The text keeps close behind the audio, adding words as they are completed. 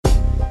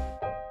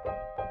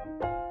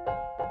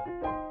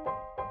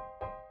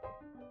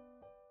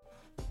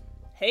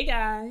Hey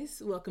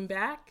guys, welcome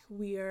back.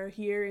 We are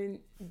here in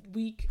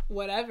week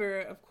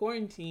whatever of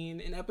quarantine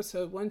in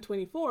episode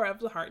 124 of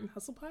the Heart and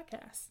Hustle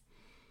podcast.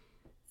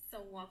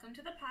 So welcome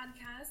to the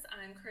podcast.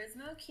 I'm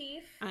Charisma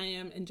O'Keefe. I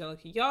am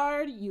Angelica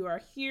Yard. You are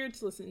here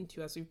to listen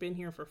to us. We've been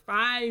here for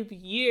 5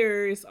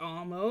 years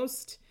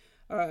almost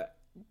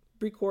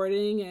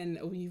recording,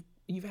 and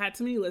you've had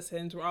so many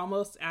listens. We're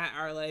almost at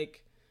our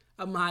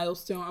a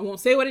milestone. I won't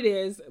say what it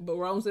is, but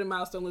we're almost at a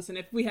milestone. Listen,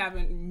 if we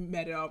haven't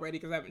met it already,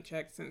 because I haven't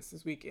checked since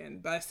this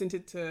weekend, but I sent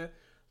it to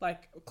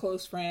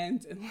close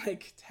friends and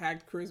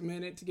tagged Charisma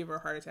in it to give her a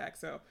heart attack.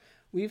 So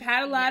we've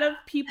had a lot of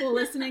people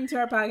listening to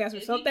our podcast.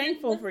 We're so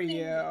thankful for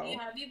you. Yeah,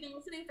 if you've been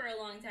listening for a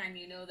long time,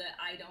 you know that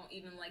I don't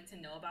even like to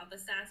know about the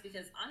stats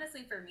because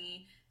honestly, for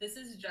me, this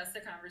is just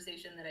a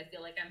conversation that I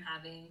feel like I'm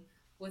having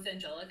with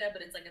Angelica,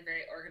 but it's a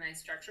very organized,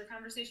 structured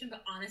conversation.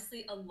 But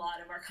honestly, a lot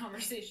of our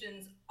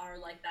conversations are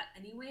like that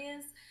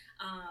anyways,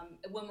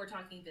 when we're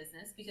talking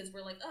business, because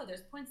we're oh,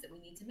 there's points that we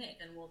need to make,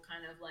 and we'll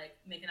kind of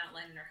make an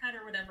outline in our head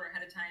or whatever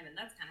ahead of time, and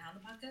that's kind of how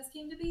the podcast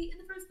came to be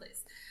in the first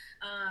place.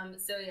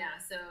 So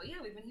yeah,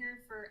 we've been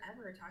here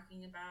forever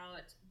talking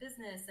about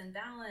business and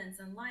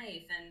balance and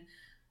life, and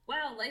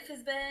wow, life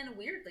has been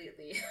weird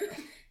lately,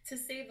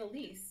 to say the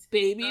least.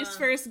 Baby's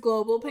first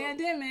global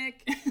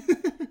pandemic.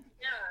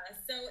 Yeah,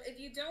 so if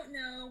you don't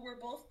know, we're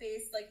both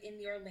based in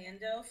the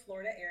Orlando,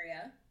 Florida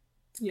area.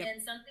 Yep.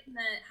 And something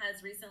that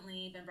has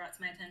recently been brought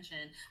to my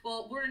attention.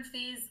 Well, we're in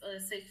phase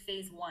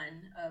 1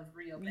 of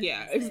reopening.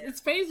 Yeah, it's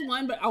phase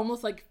 1, but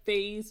almost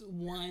phase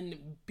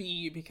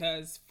 1B,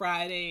 because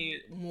Friday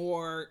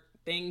more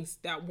things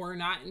that were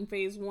not in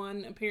phase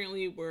 1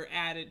 apparently were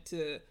added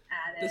to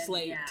the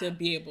slate to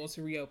be able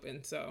to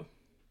reopen. So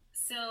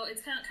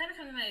it's kind of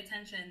come to my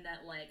attention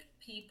that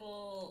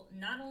people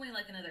not only in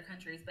other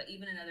countries but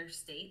even in other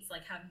states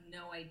have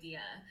no idea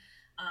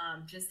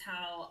just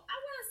how, I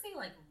want to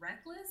say,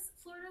 reckless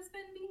Florida's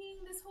been being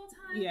this whole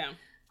time. Yeah.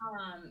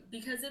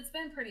 Because it's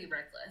been pretty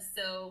reckless.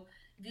 So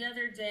the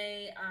other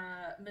day,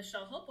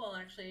 Michelle Hopewell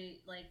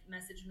actually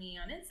messaged me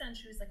on Insta, and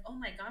she was like, "Oh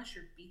my gosh,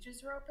 your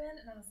beaches are open,"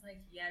 and I was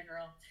like, "Yeah,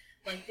 girl."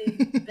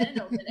 They've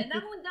been open, and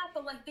not only that,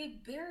 but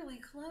they barely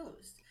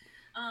closed.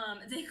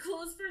 They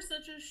closed for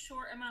such a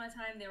short amount of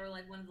time. They were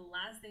one of the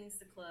last things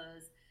to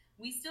close.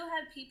 We still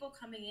had people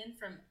coming in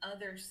from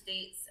other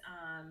states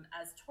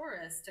as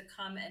tourists to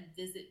come and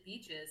visit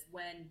beaches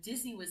when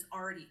Disney was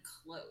already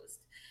closed.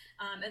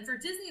 And for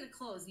Disney to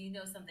close,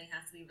 something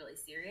has to be really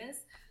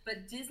serious.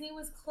 But Disney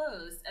was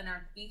closed and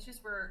our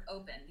beaches were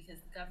open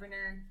because the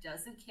governor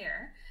doesn't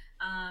care.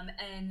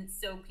 And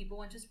so people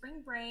went to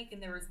spring break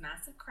and there was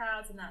massive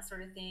crowds and that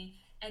sort of thing.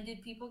 And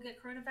did people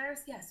get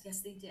coronavirus?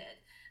 Yes, they did.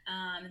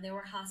 And they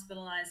were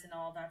hospitalized and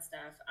all that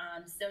stuff.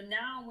 So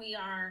now we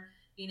are,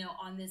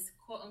 on this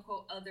quote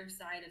unquote other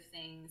side of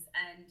things.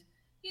 And,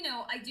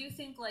 I do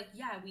think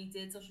we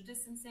did social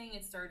distancing.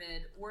 It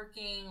started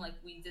working.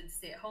 We did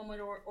stay at home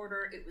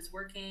order. It was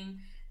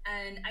working.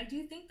 And I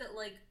do think that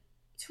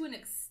to an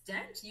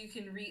extent you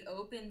can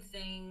reopen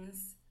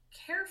things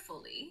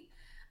carefully.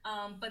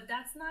 But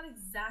that's not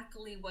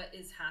exactly what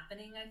is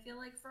happening, I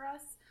feel for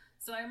us.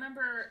 So I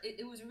remember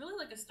it was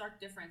really a stark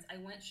difference. I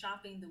went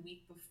shopping the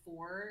week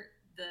before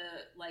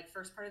the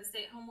first part of the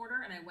stay-at-home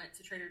order, and I went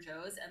to Trader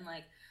Joe's, and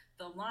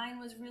the line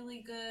was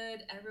really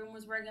good. Everyone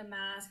was wearing a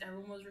mask.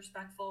 Everyone was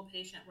respectful,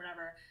 patient,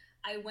 whatever.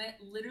 I went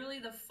literally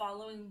the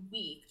following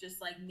week,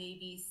 just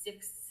maybe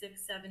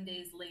 7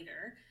 days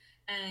later,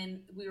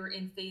 and we were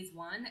in phase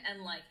 1,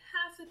 and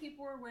half the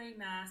people were wearing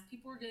masks.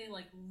 People were getting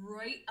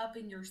right up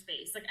in your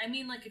space.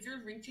 If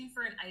you're reaching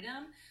for an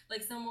item,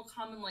 someone will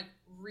come and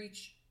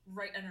reach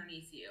right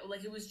underneath you.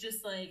 It was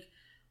just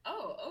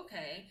oh,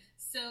 okay.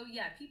 So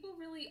yeah, people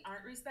really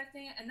aren't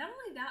respecting it. And not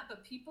only that,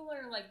 but people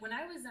are when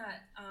I was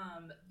at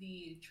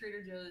the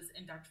Trader Joe's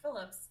in Dr.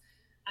 Phillips,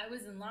 I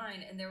was in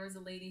line and there was a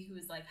lady who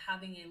was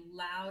having a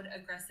loud,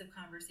 aggressive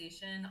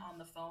conversation on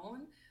the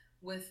phone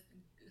with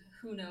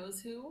who knows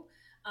who,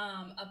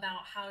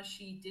 about how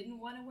she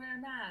didn't want to wear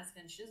a mask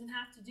and she doesn't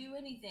have to do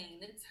anything.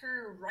 It's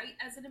her right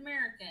as an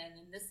American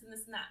and this and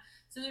this and that.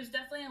 So there's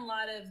definitely a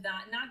lot of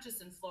that, not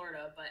just in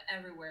Florida, but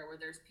everywhere where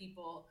there's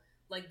people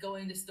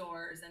going to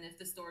stores, and if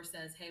the store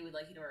says, "Hey, we'd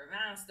like you to wear a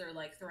mask," they're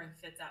throwing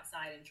fits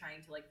outside and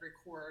trying to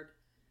record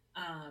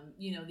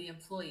the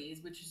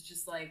employees, which is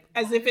just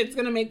as if it's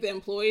gonna make the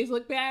employees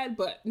look bad,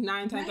 but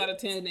 9 times out of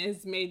 10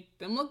 it's made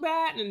them look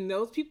bad, and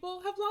those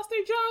people have lost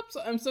their jobs.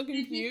 So I'm so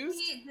confused.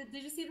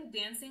 Did you see the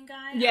dancing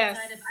guy? Yes.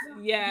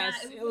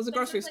 It was a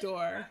grocery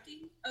store.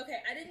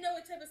 Okay, I didn't know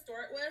what type of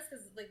store it was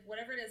because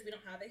whatever it is, we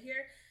don't have it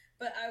here.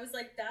 But I was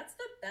that's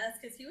the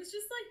best, because he was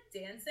just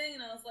dancing,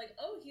 and I was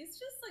oh, he's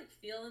just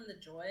feeling the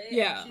joy.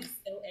 Yeah. And she's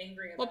so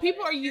angry about Well,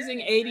 people are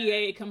using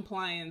ADA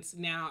compliance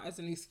now as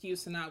an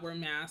excuse to not wear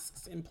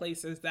masks in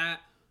places that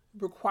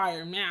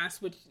require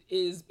masks, which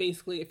is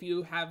basically if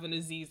you have a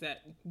disease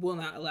that will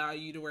not allow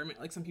you to wear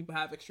masks. Some people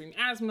have extreme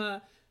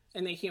asthma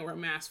and they can't wear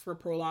masks for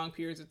prolonged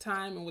periods of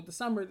time. And with the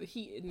summer, the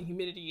heat and the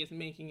humidity is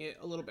making it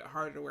a little bit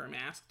harder to wear a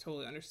mask.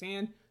 Totally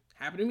understand.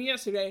 Happened to me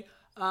yesterday.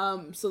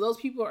 So those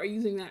people are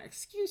using that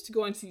excuse to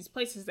go into these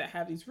places that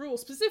have these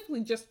rules,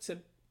 specifically just to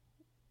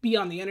be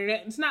on the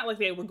internet. It's not like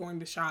they were going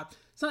to shop.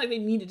 It's not like they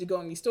needed to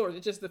go in these stores.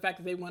 It's just the fact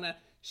that they want to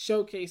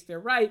showcase their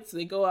rights. So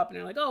they go up and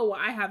they're like, oh, well,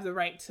 I have the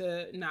right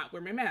to not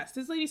wear my mask.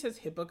 This lady says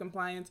HIPAA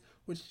compliance,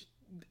 which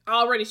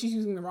already she's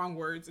using the wrong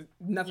words.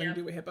 Nothing to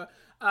do with HIPAA.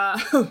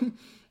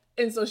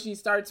 And so she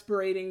starts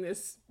berating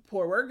this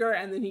poor worker,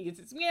 and then he gets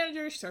his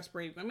manager. She starts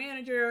berating the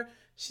manager.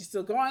 She's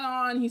still going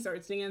on. He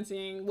starts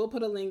dancing. We'll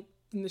put a link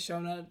in the show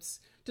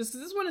notes. Just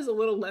because this one is a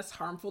little less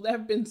harmful. There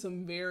have been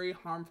some very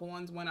harmful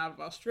ones. One out of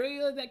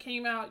Australia that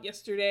came out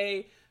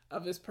yesterday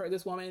of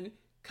this woman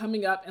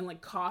coming up and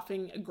like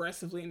coughing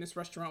aggressively in this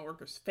restaurant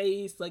worker's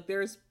face. Like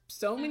there's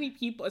so many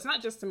people. It's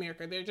not just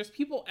America. There are just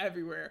people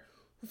everywhere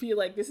who feel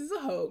like this is a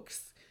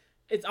hoax.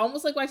 It's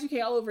almost like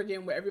Y2K all over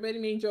again, where everybody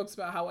made jokes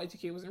about how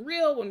Y2K wasn't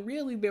real, when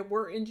really there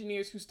were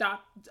engineers who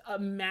stopped a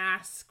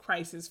mass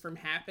crisis from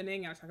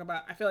happening. I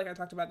feel like I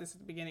talked about this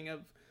at the beginning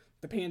of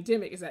the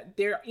pandemic, is that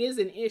there is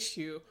an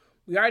issue.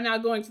 We are now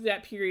going through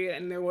that period,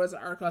 and there was an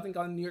article, I think,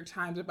 on the New York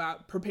Times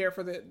about prepare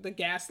for the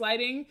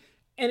gaslighting,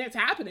 and it's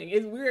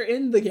happening. We're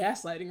in the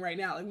gaslighting right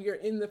now. Like, we are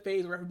in the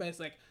phase where everybody's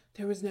like,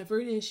 there was never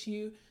an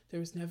issue, there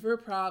was never a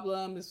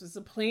problem, this was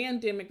a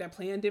pandemic, that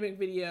pandemic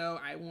video,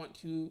 I want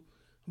to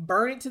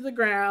burn it to the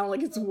ground,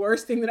 like it's the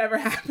worst thing that ever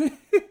happened.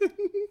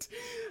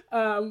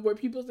 Where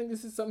people think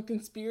this is some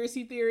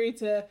conspiracy theory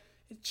to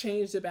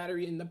change the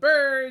battery in the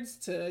birds,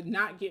 to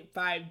not get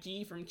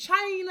 5G from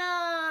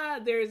China.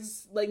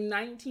 There's like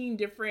 19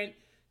 different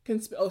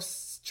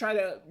try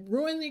to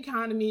ruin the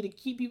economy to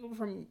keep people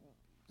from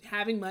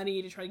having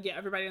money, to try to get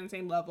everybody on the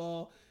same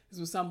level. This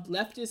was some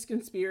leftist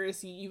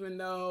conspiracy, even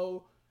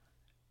though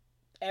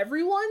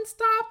everyone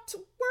stopped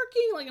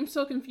working. Like, I'm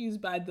so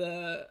confused by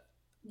the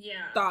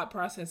thought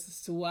process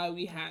as to why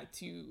we had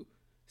to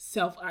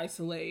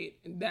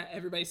self-isolate, that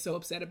everybody's so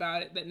upset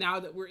about it, that now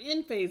that we're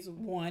in phase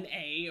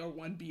 1A or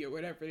 1B or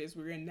whatever it is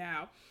we're in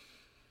now,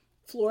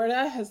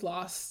 Florida has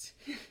lost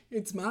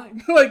its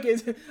mind. Like,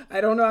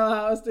 I don't know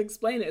how else to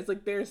explain it. It's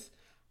like there's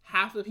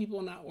half the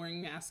people not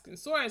wearing masks in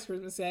stores.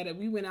 Christmas said, and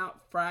we went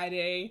out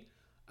Friday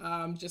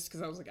just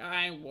because I was like,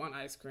 I want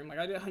ice cream. Like,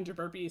 I did 100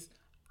 burpees.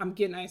 I'm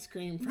getting ice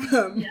cream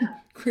from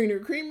Greener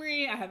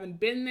Creamery. I haven't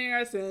been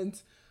there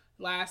since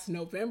last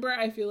November,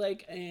 I feel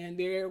like, and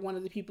they're one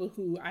of the people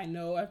who I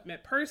know I've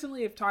met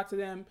personally. I've talked to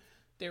them.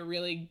 They're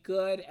really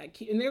good at,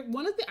 and they're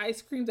one of the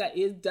ice creams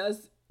that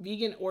does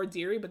vegan or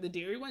dairy, but the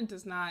dairy one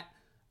does not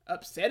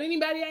upset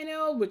anybody I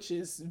know, which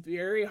is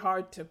very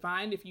hard to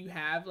find if you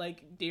have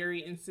like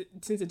dairy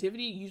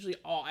sensitivity. Usually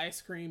all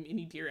ice cream,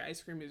 any dairy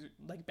ice cream, is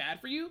like bad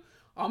for you.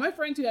 All my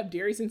friends who have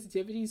dairy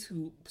sensitivities,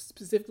 who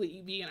specifically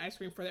eat vegan ice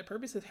cream for that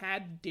purpose, have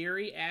had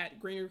dairy at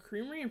Greener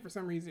Creamery, and for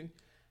some reason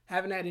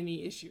haven't had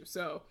any issue.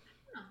 So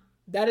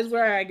that is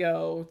where I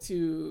go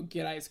to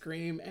get ice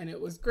cream, and it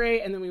was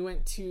great. And then we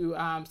went to,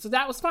 so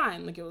that was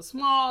fine. Like, it was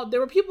small. There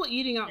were people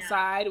eating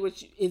outside,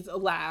 which is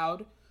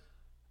allowed.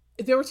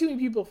 There were too many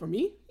people for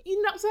me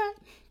eating outside,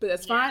 but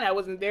that's fine. I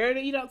wasn't there to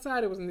eat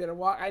outside. I wasn't there to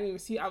walk. I didn't even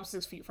see, I was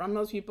 6 feet from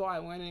those people. I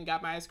went and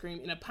got my ice cream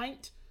in a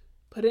pint,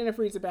 put it in a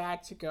freezer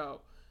bag to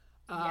go.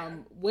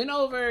 Went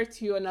over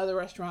to another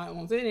restaurant. I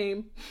won't say the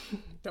name.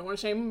 Don't want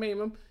to shame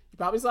them. You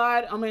probably saw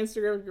it on my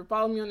Instagram. You're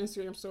following me on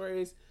Instagram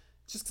stories.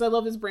 Just because I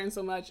love this brand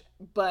so much.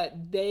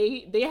 But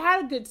they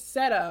had a good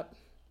setup.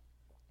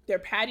 Their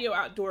patio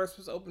outdoors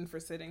was open for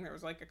sitting. There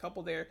was like a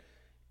couple there.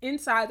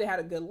 Inside, they had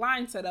a good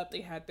line set up.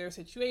 They had their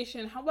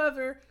situation.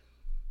 However,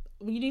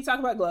 we need to talk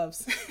about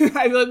gloves.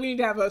 I feel like we need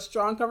to have a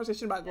strong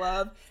conversation about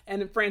gloves.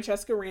 And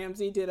Francesca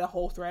Ramsey did a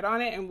whole thread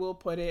on it, and we'll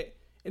put it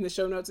in the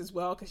show notes as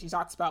well, because she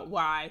talks about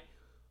why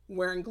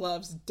wearing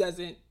gloves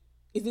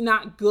is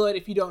not good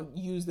if you don't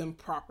use them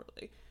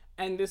properly.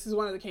 And this is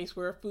one of the cases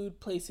where food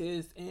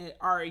places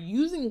are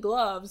using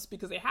gloves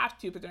because they have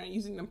to, but they're not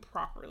using them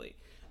properly.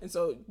 And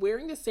so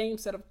wearing the same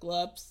set of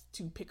gloves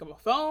to pick up a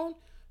phone,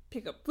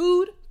 pick up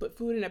food, put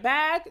food in a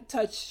bag,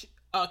 touch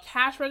a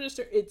cash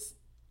register, it's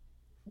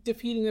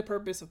defeating the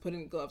purpose of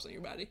putting gloves on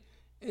your body.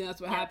 And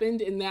that's what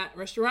happened in that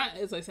restaurant.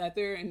 As I sat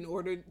there and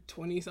ordered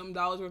 $20-something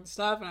worth of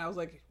stuff, and I was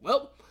like,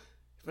 well,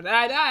 if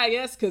I die, I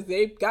guess, because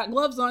they've got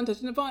gloves on,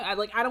 touching the phone. I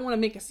don't want to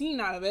make a scene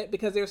out of it,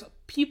 because there's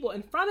people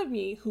in front of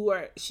me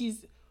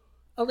she's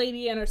a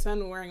lady and her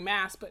son wearing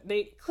masks, but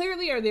they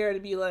clearly are there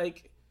to be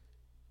like,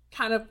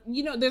 kind of,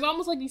 there's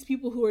almost like these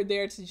people who are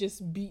there to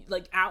just be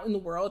like out in the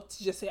world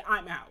to just say,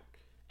 I'm out.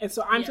 And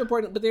so I'm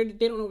supporting, but they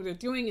don't know what they're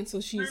doing. And so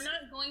they're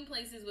not going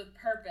places with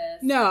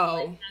purpose.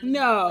 No.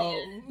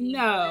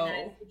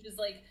 Which is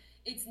like,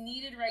 it's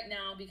needed right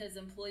now because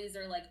employees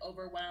are like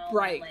overwhelmed.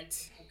 Right. Like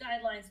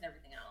guidelines and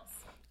everything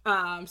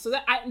else. So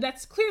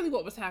that's clearly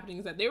what was happening,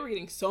 is that they were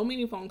getting so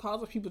many phone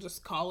calls of people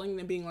just calling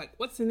and being like,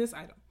 what's in this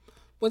item?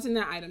 What's in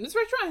that item? This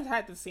restaurant has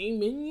had the same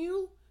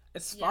menu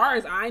as far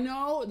as I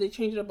know. They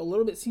changed it up a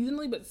little bit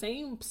seasonally, but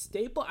same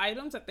staple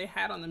items that they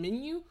had on the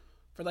menu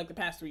for like the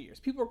past 3 years.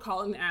 People were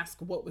calling to ask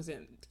what was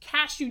in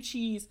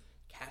cashews.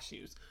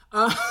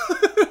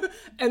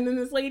 And then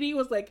this lady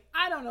was like,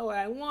 I don't know what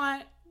I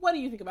want. what do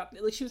you think about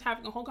it? Like, she was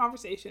having a whole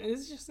conversation, and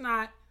it's just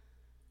not.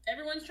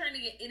 Everyone's trying to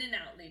get in and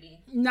out, lady.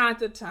 Not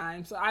the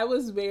time. So I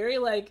was very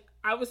like,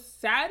 I was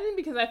saddened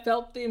because I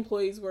felt the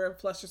employees were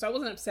flustered. So I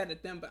wasn't upset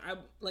at them, but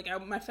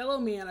my fellow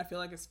man, I feel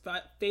like is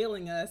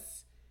failing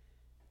us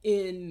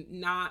in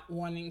not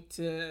wanting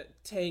to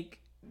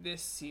take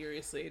this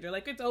seriously. They're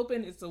like, it's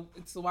open, it's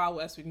the Wild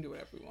West, we can do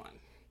whatever we want.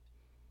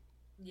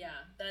 Yeah,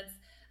 that's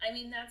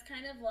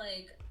kind of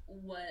like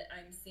what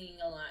I'm seeing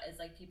a lot is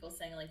like people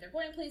saying like they're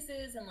going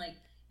places and like,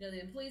 the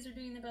employees are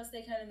doing the best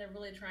they can and they're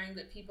really trying,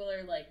 but people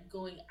are like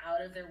going out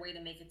of their way to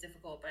make it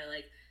difficult by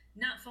like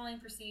not following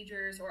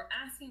procedures or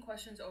asking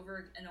questions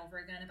over and over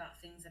again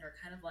about things that are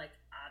kind of like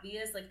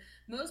obvious. Like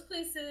most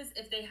places,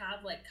 if they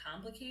have like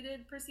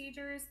complicated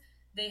procedures,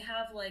 they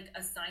have like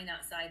a sign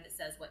outside that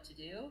says what to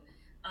do.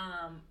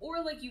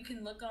 Or like you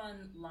can look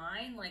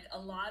online, like a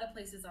lot of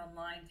places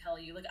online tell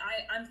you, like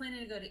I'm planning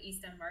to go to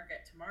East End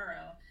Market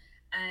tomorrow,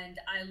 and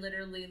I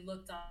literally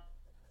looked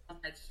on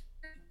like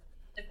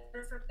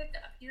order for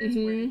pickup, here's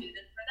where to do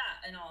this for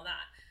that and all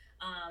that.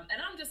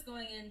 And I'm just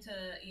going in to,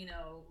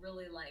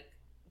 really like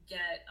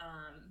get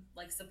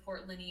like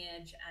support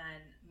Lineage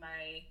and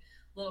my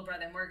little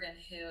brother Morgan,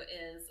 who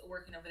is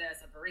working over there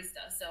as a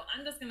barista. So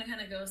I'm just gonna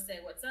kind of go say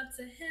what's up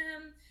to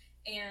him,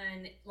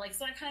 and like,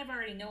 so I kind of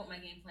already know what my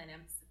game plan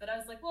is. But I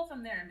was like, well, if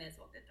I'm there, I may as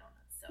well get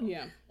donuts. So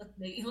yeah,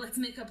 let's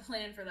make a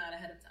plan for that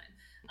ahead of time.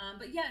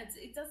 But yeah,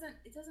 it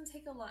doesn't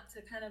take a lot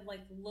to kind of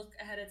like look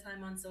ahead of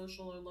time on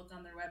social or look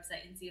on their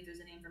website and see if there's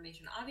any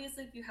information.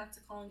 Obviously, if you have to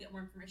call and get more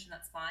information,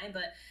 that's fine.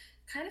 But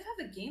kind of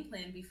have a game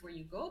plan before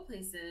you go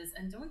places,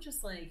 and don't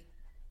just like,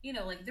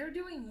 like they're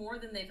doing more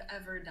than they've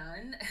ever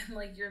done, and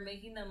like you're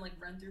making them like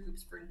run through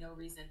hoops for no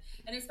reason.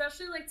 And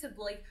especially like to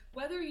like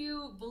whether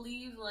you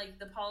believe like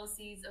the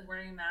policies of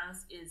wearing a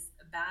mask is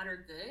bad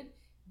or good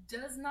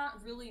does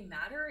not really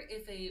matter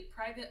if a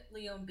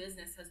privately owned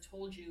business has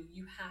told you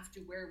you have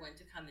to wear one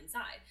to come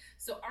inside.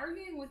 So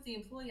arguing with the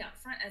employee out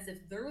front as if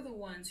they're the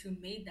ones who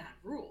made that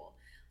rule,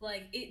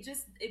 like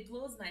it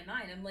blows my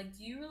mind. I'm like,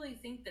 do you really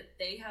think that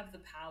they have the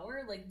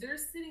power? Like they're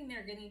sitting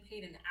there getting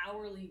paid an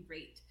hourly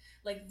rate.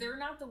 Like they're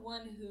not the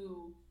one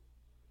who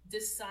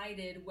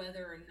decided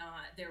whether or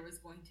not there was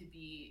going to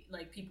be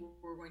like people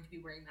were going to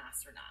be wearing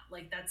masks or not.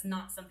 Like that's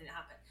not something that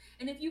happened.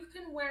 And if you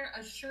can wear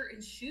a shirt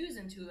and shoes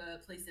into a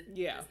place of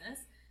business,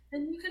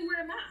 then you can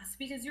wear a mask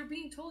because you're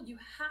being told you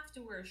have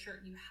to wear a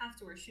shirt, you have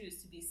to wear shoes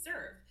to be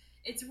served.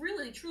 It's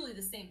really truly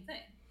the same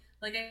thing.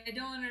 Like I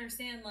don't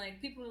understand,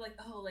 like people are like,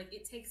 oh, like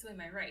it takes away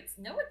my rights.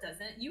 No, it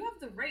doesn't. You have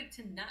the right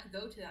to not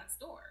go to that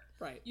store.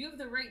 Right. You have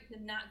the right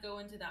to not go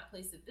into that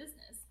place of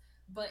business.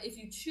 But if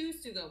you choose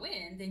to go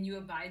in, then you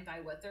abide by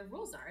what their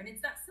rules are. And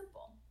it's that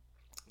simple.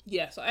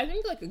 Yeah, so I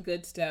think like a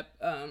good step,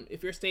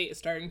 if your state is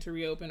starting to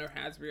reopen or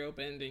has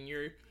reopened and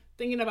you're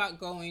thinking about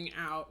going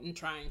out and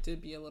trying to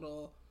be a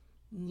little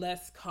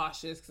less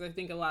cautious, because I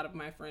think a lot of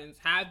my friends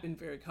have been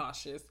very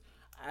cautious,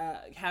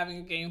 having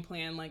a game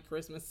plan, like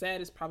Charisma said,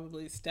 is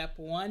probably step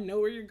one. Know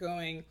where you're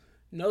going,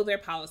 know their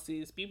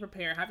policies, be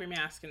prepared, have your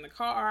mask in the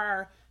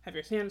car, have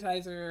your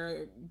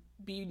sanitizer,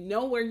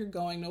 know where you're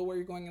going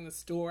in the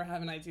store,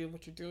 have an idea of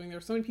what you're doing. There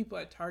were so many people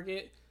at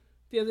Target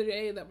the other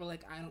day that were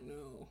like, I don't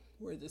know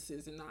where this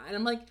is and not. And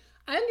I'm like,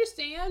 I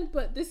understand,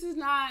 but this is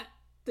not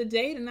the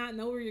day to not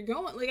know where you're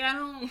going. Like, I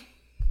don't...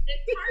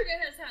 Target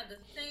has had the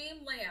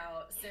same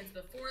layout since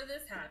before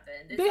this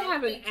happened. They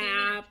have an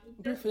app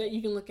that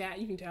you can look at.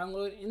 You can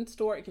download in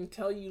store. It can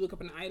tell you, look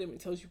up an item. It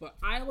tells you what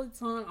aisle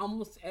it's on.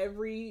 Almost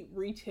every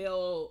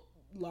retail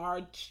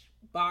large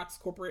box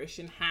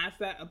corporation has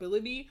that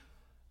ability.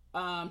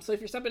 So if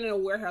you're stepping in a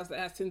warehouse that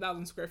has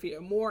 10,000 square feet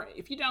or more,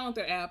 if you download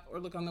their app or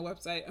look on the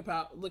website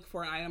look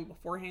for an item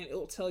beforehand, it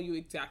will tell you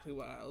exactly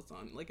what aisle it's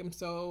on. Like, I'm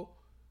so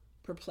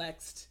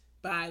perplexed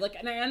by, like,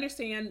 and I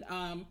understand,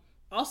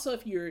 also,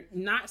 if you're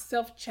not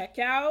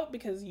self-checkout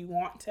because you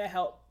want to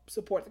help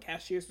support the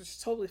cashiers, which is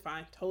totally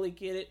fine, totally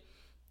get it.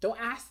 Don't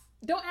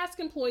ask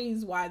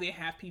employees why they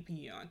have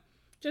PPE on.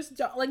 Just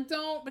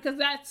don't, because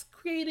that's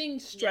creating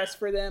stress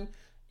for them.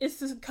 It's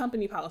just a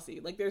company policy.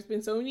 Like, there's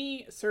been so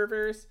many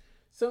servers,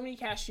 so many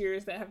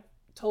cashiers that have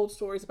told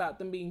stories about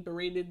them being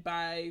berated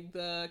by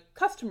the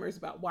customers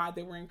about why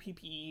they're wearing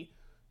PPE.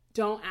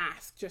 Don't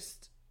ask.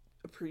 Just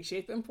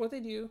appreciate them for what they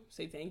do.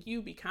 Say thank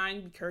you. Be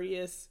kind. Be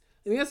courteous.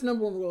 I think that's the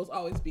number one rule, is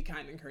always be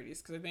kind and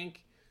courteous. Because I think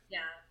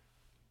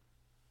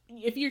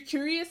if you're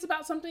curious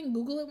about something,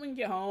 Google it when you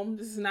get home.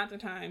 This is not the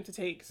time to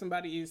take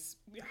somebody's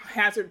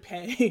hazard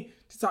pay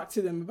to talk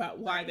to them about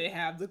why they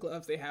have the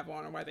gloves they have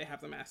on or why they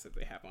have the mask that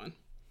they have on.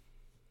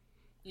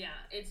 Yeah,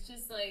 it's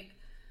just like,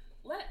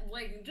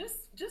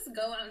 just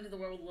go out into the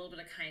world with a little bit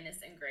of kindness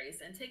and grace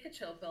and take a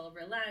chill pill,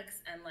 relax,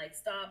 and like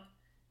stop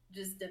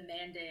just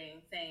demanding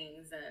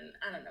things. And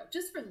I don't know,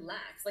 just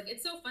relax. Like,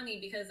 it's so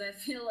funny because I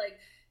feel like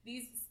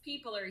these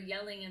people are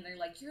yelling and they're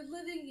like, you're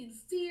living in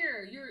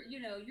fear, you're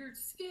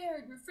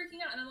scared, you're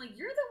freaking out. And I'm like,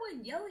 you're the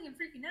one yelling and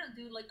freaking out,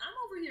 dude. Like, I'm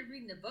over here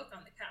reading a book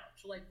on the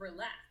couch. Like,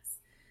 relax,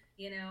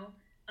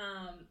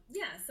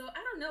 Yeah, so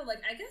I don't know.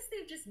 Like, I guess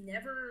they've just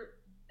never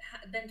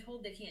been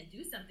told they can't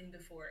do something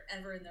before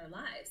ever in their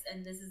lives,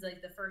 and this is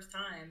like the first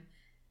time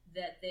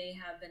that they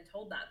have been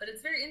told that. But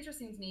it's very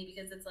interesting to me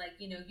because it's like,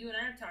 you know, you and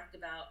I have talked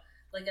about,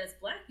 like, as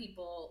Black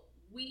people,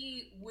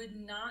 we would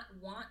not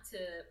want to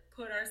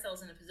put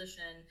ourselves in a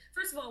position.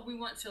 First of all, we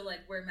want to like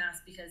wear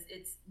masks because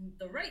it's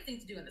the right thing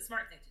to do and the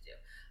smart thing to do.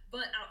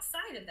 But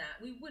outside of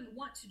that, we wouldn't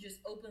want to just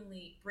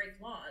openly break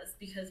laws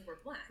because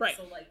we're Black. Right.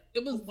 So like,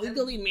 it was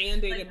legally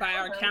mandated by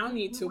our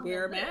county to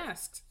wear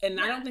masks, and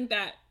I don't think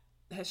that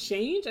has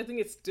changed. I think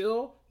it's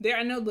still there.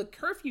 I know the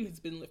curfew has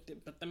been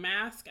lifted, but the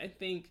mask, I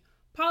think,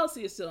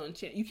 policy is still in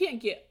change. You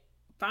can't get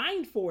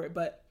fined for it,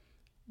 but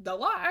the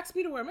law asks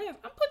me to wear a mask.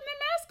 I'm putting that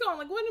mask on.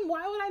 Like,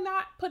 why would I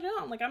not put it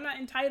on? Like, I'm not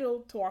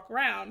entitled to walk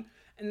around.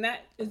 And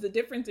that is the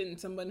difference in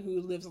someone who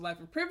lives a life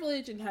of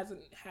privilege and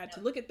hasn't had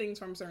to look at things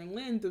from a certain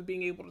lens of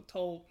being able to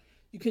tell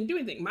you couldn't do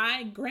anything.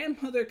 My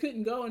grandmother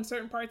couldn't go in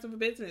certain parts of a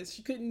business.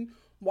 She couldn't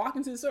walk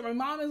into the store. My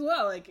mom as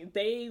well. Like,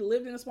 they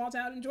lived in a small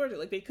town in Georgia.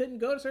 Like, they couldn't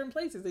go to certain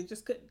places. They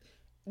just couldn't.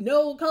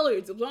 No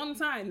colors. It was on the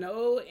sign.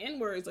 No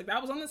N-words. Like,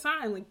 that was on the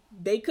sign. Like,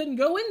 they couldn't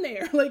go in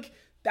there. Like,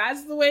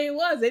 that's the way it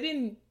was. They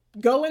didn't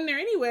go in there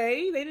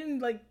anyway. They didn't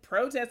like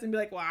protest and be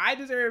like, well, I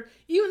deserve,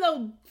 even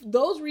though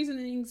those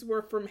reasonings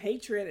were from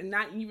hatred and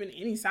not even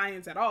any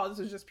science at all. This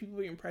was just people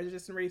being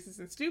prejudiced and racist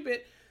and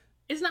stupid.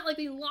 It's not like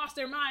they lost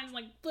their minds,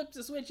 like flipped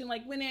a switch and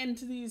like went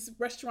into these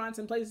restaurants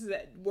and places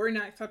that were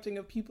not accepting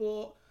of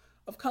people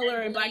of color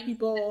and Black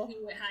people.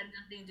 Who it had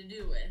nothing to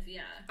do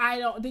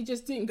with, they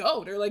just didn't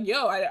go. They're like,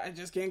 yo, I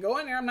just can't go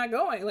in there. I'm not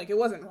going. Like, it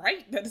wasn't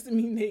right. That doesn't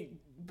mean they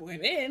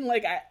went in.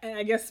 Like,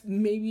 I guess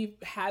maybe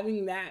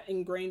having that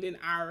ingrained in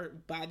our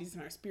bodies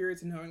and our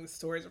spirits and knowing the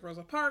stories of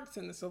Rosa Parks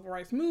and the civil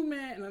rights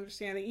movement and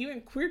understanding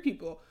even queer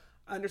people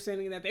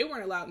understanding that they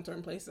weren't allowed in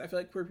certain places. I feel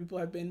like queer people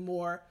have been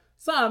more,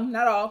 some,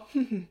 not all,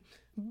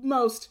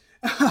 most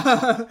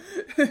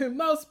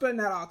but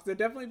not all, because there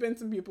definitely been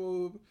some people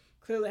who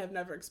clearly have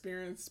never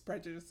experienced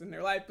prejudice in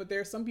their life, but there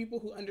are some people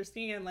who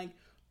understand, like,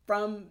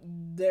 from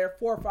their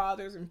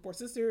forefathers and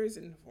foresisters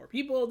and for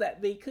people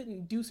that they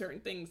couldn't do certain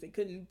things. They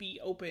couldn't be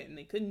open.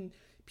 They couldn't,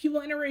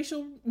 people in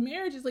interracial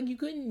marriages, like, you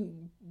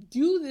couldn't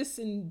do this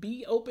and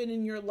be open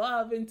in your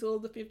love until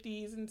the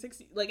 50s and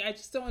 60s. Like, I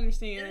just don't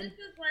understand. And this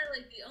is why,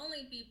 like, the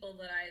only people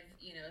that I've,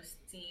 you know,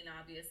 seen,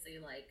 obviously,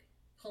 like,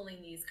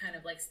 pulling these kind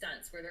of, like,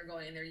 stunts where they're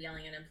going and they're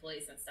yelling at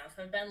employees and stuff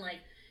have been,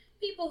 like,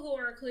 people who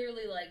are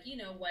clearly, like, you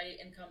know,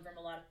 white and come from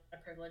a lot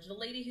of privilege. The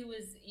lady who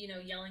was, you know,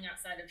 yelling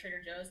outside of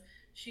Trader Joe's,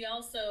 she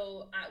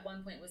also at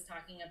one point was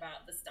talking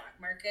about the stock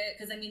market.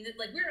 Because, I mean,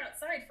 like, we were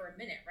outside for a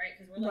minute, right?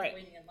 Because we're, like,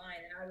 waiting in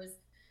line. And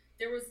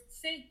there was,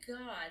 thank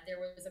God, there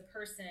was a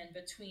person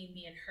between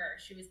me and her.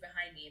 She was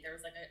behind me. There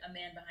was, like, a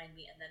man behind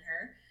me and then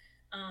her.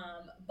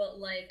 But,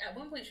 like, at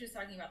one point she was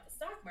talking about the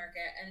stock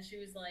market. And she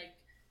was, like,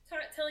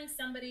 telling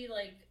somebody,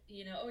 like,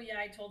 you know, oh,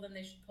 yeah, I told them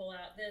they should pull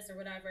out this or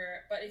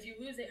whatever. But if you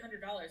lose $800,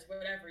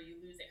 whatever,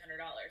 you lose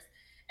 $800.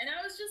 And I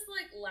was just,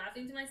 like,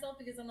 laughing to myself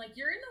because I'm like,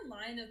 you're in a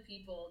line of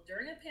people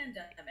during a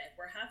pandemic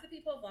where half the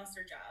people have lost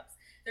their jobs.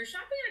 They're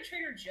shopping at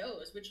Trader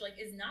Joe's, which, like,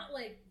 is not,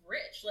 like,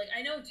 rich. Like, I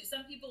know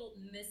some people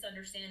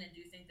misunderstand and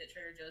do think that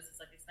Trader Joe's is,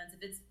 like,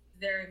 expensive. It's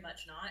very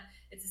much not.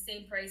 It's the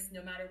same price no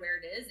matter where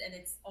it is, and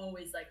it's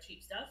always, like,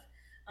 cheap stuff.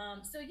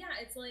 So,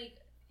 yeah, it's, like,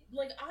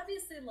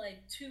 obviously,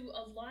 like, to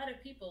a lot of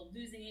people,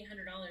 losing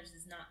 $800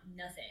 is not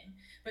nothing.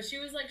 But she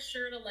was, like,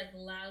 sure to, like,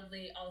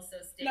 loudly also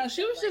state. No,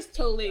 she was like, just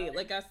totally,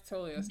 like, that's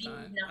totally a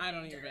stunt. I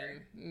don't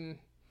even.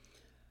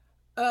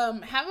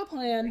 Have a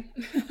plan,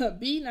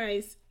 be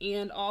nice,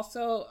 and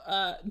also,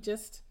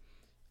 just,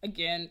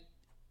 again,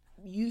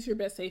 use your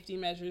best safety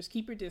measures,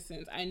 keep your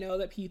distance. I know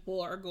that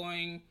people are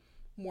going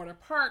more to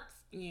parks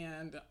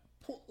and,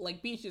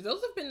 like, beaches.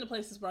 Those have been the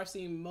places where I've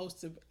seen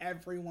most of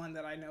everyone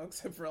that I know,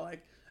 except for,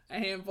 like, a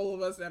handful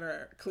of us that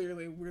are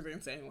clearly we're the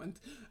insane ones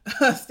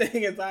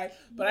staying inside.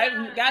 But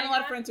yeah, I've gotten a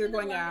lot of friends who are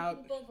going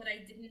out. People that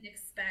I didn't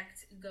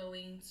expect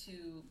going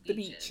to the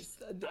beach.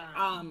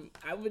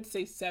 I would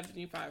say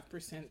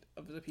 75%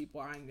 of the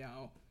people I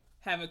know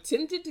have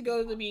attempted to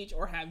go to the beach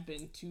or have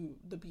been to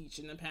the beach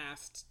in the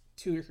past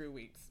 2 or 3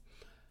 weeks.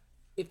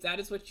 If that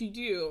is what you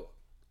do,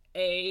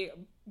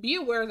 be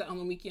aware that on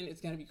the weekend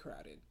it's going to be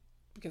crowded.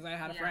 Because I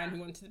had a friend who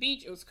went to the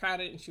beach, it was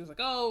crowded, and she was like,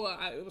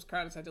 it was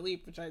crowded, so I had to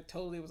leave, which I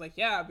totally was like,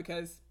 yeah,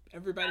 because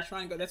everybody's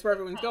trying to go. That's where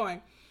everyone's going.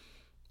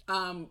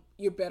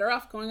 You're better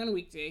off going on a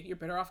weekday. You're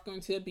better off going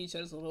to a beach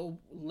that is a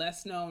little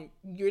less known.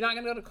 You're not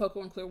going to go to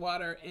Cocoa and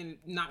Clearwater and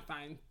not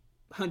find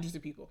hundreds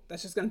of people.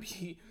 That's just going to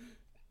be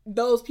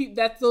those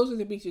people. Those are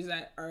the beaches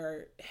that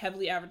are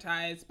heavily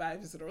advertised by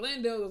Visit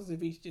Orlando. Those are the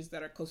beaches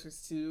that are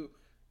closest to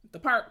the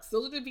parks.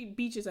 Those are the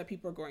beaches that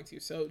people are going to.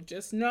 So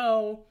just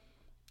know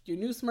your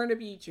New Smyrna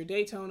Beach, your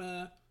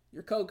Daytona,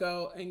 your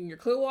Cocoa, and your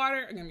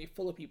Clearwater are going to be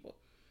full of people.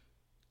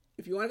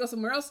 If you want to go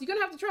somewhere else, you're going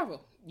to have to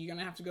travel. You're going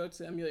to have to go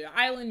to Amelia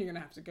Island. You're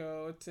going to have to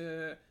go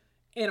to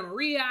Anna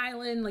Maria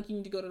Island. Like, you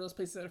need to go to those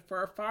places that are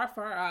far, far,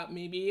 far out.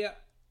 Maybe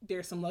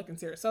there's some luck in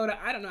Sarasota.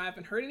 I don't know. I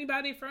haven't heard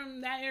anybody from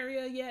that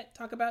area yet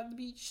talk about the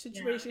beach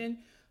situation.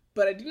 Yeah.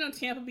 But I do know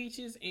Tampa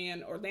beaches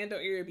and Orlando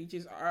area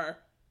beaches are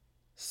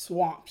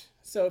swamped.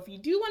 So if you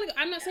do want to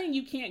go, I'm not saying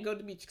you can't go to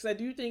the beach, because I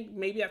do think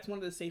maybe that's one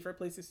of the safer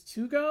places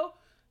to go.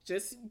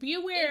 Just be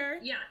aware.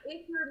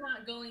 If you're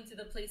not going to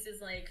the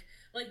places like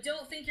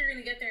don't think you're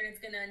gonna get there and it's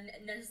gonna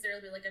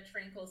necessarily be like a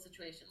tranquil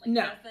situation. Like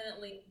No.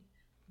 definitely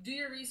do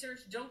your research.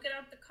 Don't get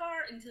out the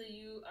car until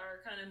you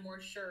are kind of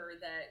more sure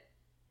that,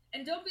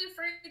 and don't be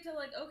afraid to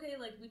like, okay,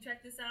 like we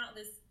checked this out.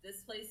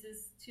 This place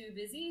is too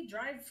busy.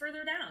 Drive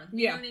further down.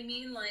 You know what I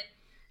mean? Like,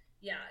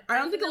 yeah. I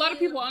don't think a lot of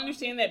people like,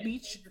 understand that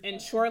beach and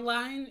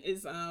shoreline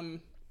is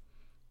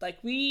like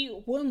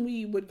when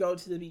we would go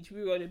to the beach,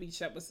 we would go to a beach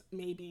that was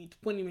maybe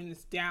 20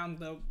 minutes down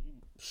the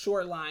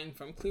shoreline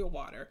from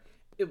Clearwater.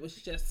 It was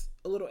just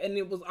a little, and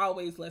it was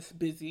always less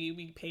busy.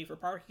 We paid for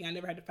parking. I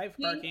never had to pay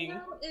for parking. You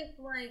know if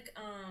like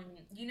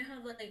you know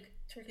how like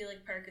Turkey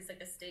Lake Park is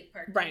like a state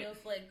park, right? You know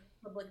if like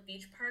public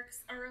beach parks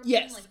are open?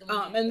 Yes,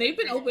 like and they've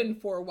been open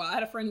for a while. I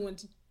had a friend who went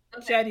to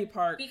Jetty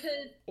Park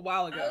because a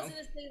while ago. I was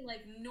gonna say,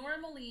 like,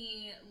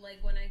 normally, like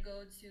when I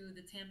go to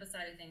the Tampa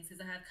side of things,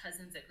 because I have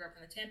cousins that grew up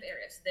in the Tampa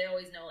area, so they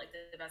always know like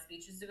the best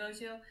beaches to go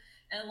to.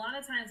 And a lot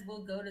of times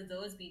we'll go to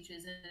those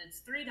beaches and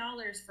it's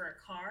 $3 for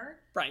a car.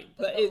 Right,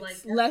 but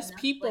it's like, less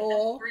people.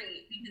 Like, that's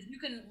great because you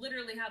can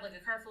literally have like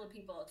a car full of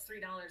people. It's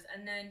 $3,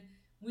 and then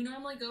we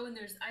normally go and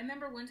there's. I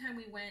remember one time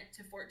we went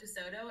to Fort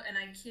DeSoto, and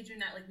I kid you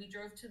not, like we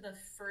drove to the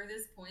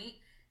furthest point.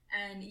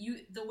 And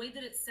the way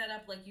that it's set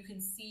up, like you can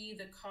see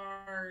the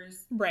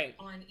cars right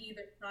on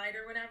either side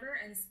or whatever,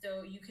 and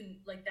so you can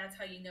like that's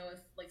how you know if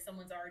like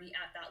someone's already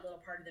at that little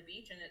part of the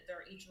beach, and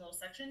they're each little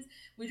sections.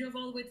 We drove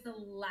all the way to the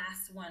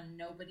last one.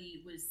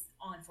 Nobody was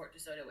on Fort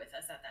DeSoto with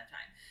us at that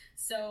time.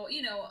 So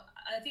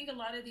I think a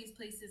lot of these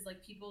places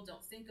like people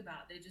don't think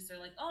about. They just are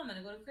like, oh, I'm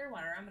gonna go to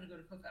Clearwater. I'm gonna go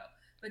to Cocoa.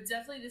 But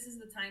definitely this is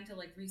the time to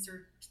like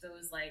research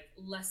those like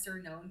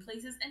lesser known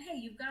places. And hey,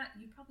 you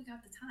probably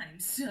got the time.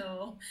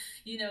 So,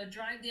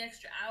 drive the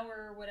extra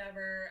hour or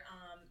whatever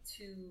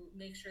to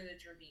make sure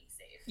that you're being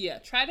safe. Yeah,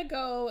 try to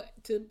go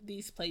to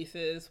these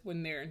places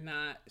when they're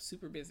not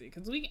super busy.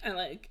 Because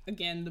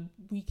again, the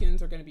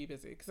weekends are going to be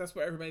busy because that's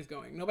where everybody's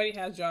going. Nobody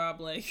has a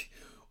job. Like,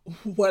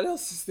 what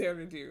else is there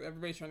to do?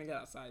 Everybody's trying to get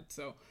outside.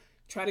 So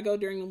try to go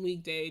during the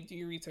weekday, do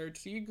your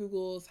research, do your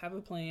Googles, have a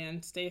plan,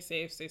 stay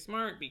safe, stay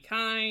smart, be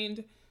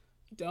kind,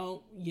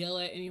 don't yell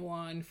at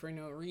anyone for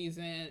no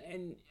reason.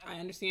 And I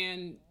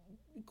understand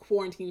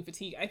quarantine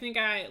fatigue. I think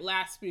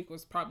last week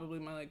was probably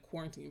my like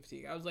quarantine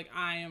fatigue. I was like,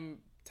 I am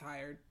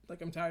tired.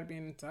 Like, I'm tired of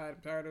being inside.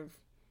 I'm tired of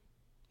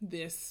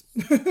this.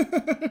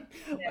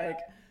 Like,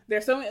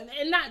 there's so many,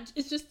 and not,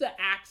 it's just the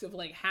acts of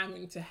like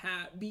having to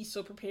be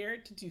so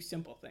prepared to do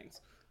simple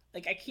things.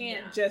 Like, I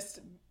can't just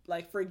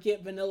like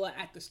forget vanilla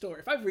at the store.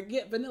 If I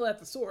forget vanilla at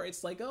the store,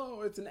 it's like,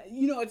 oh, it's an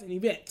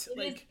event.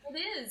 It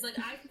is. Like,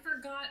 I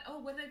forgot. Oh,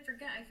 what did I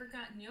forget? I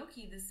forgot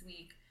gnocchi this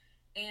week,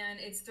 and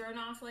it's thrown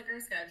off like our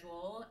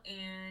schedule.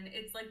 And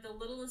it's like the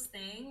littlest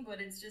thing,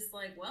 but it's just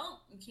like,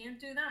 well, you can't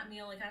do that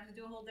meal. Like, I have to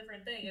do a whole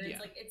different thing. And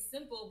it's like it's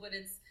simple, but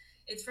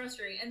it's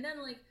frustrating. And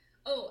then like,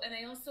 and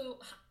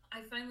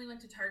I finally went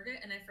to Target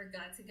and I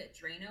forgot to get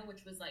Drano,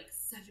 which was like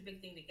such a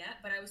big thing to get.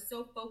 But I was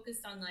so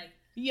focused on like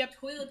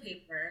toilet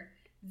paper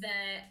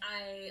that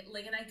I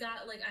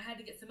got like, I had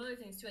to get some other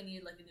things too. I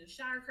needed like a new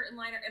shower curtain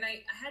liner, and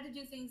I had to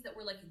do things that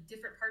were like in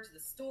different parts of the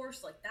store.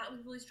 So like that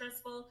was really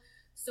stressful.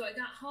 So I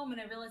got home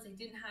and I realized I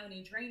didn't have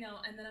any Drano,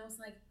 and then I was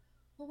like,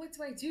 well, what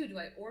do I do? Do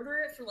I order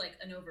it for like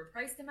an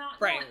overpriced amount?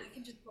 Right. No, I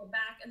can just go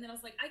back. And then I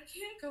was like, I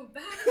can't go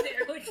back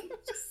there. Like,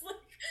 just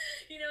like,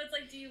 it's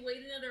like, do you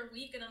wait another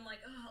week? And I'm like,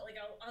 oh, like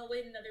I'll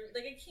wait another week.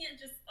 Like, I can't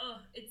just,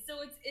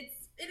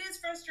 it is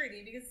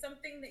frustrating because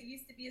something that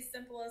used to be as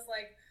simple as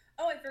like,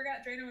 oh, I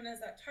forgot Drano when I was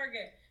at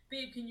Target.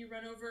 Babe, can you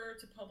run over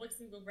to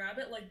Publix and go grab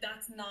it? Like,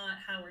 that's not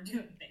how we're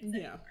doing things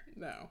anymore.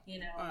 No.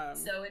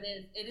 So it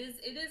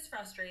is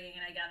frustrating,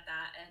 and I get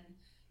that. And,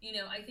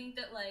 I think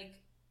that like,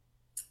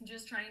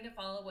 just trying to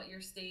follow what your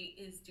state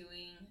is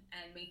doing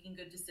and making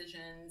good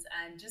decisions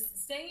and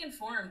just staying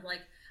informed.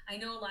 Like, I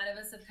know a lot of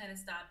us have kind of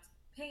stopped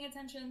paying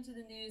attention to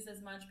the news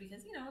as much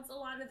because, it's a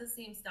lot of the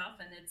same stuff,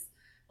 and it's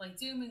like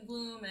doom and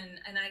gloom,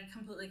 and I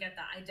completely get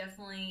that. I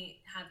definitely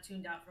have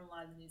tuned out from a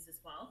lot of the news as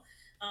well.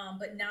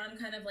 But now I'm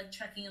kind of like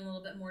checking a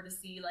little bit more to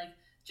see like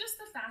just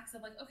the facts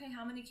of like, okay,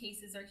 how many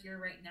cases are here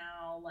right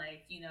now?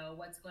 Like,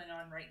 what's going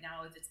on right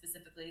now with it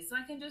specifically. So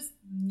I can just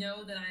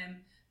know that I'm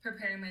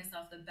preparing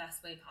myself the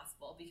best way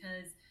possible,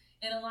 because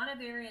in a lot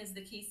of areas, the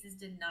cases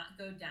did not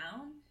go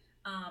down,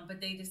 but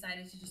they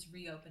decided to just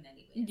reopen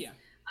anyways. Yeah.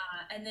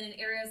 And then in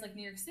areas like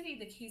New York City,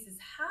 the cases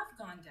have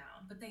gone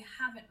down, but they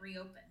haven't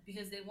reopened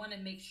because they want to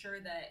make sure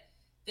that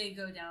they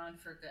go down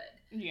for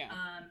good. Yeah.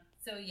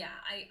 So yeah,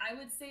 I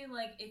would say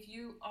like if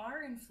you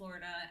are in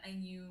Florida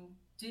and you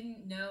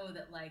didn't know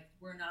that like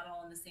we're not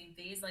all in the same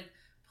phase, like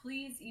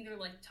please either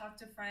like talk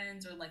to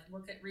friends or like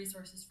look at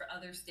resources for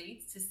other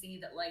states to see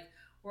that like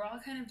we're all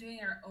kind of doing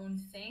our own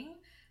thing.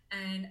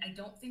 And I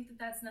don't think that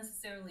that's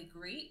necessarily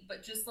great,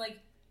 but just like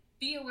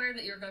be aware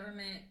that your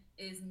government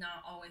is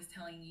not always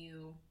telling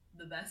you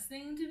the best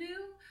thing to do,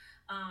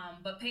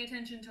 but pay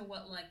attention to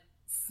what like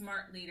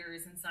smart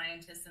leaders and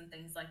scientists and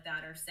things like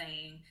that are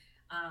saying,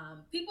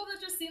 People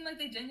that just seem like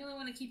they genuinely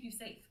want to keep you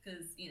safe,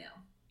 because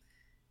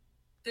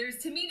there's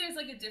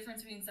like a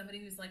difference between somebody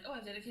who's like, oh,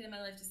 I've dedicated my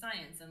life to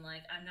science and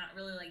like I'm not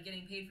really like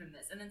getting paid from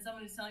this, and then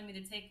someone who's telling me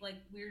to take like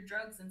weird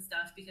drugs and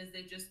stuff because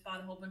they just bought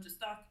a whole bunch of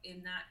stock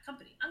in that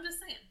company. I'm just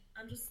saying.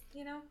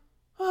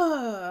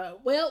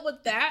 Well,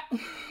 with that,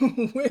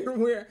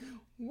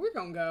 we're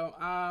gonna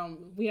go.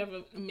 We have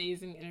an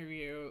amazing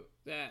interview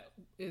that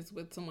is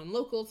with someone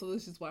local, so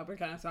this is why we're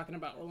kind of talking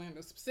about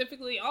Orlando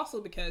specifically.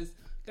 Also, because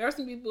there are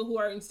some people who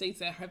are in states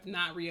that have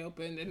not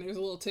reopened, and there's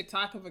a little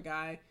TikTok of a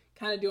guy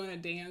kind of doing a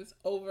dance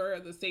over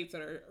the states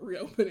that are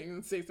reopening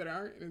and the states that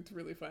aren't, and it's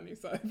really funny.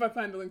 So if I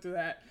find a link to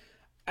that,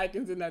 I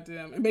can send that to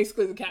them. And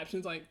basically the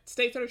caption's like,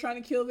 states that are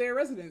trying to kill their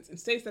residents and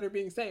states that are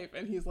being safe.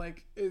 And he's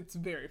like, it's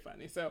very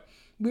funny. So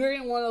we're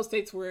in one of those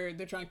states where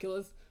they're trying to kill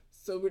us.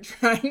 So we're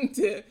trying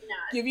to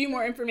give you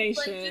more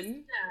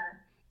information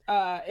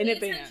in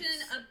advance.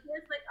 Of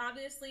course, like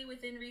obviously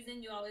within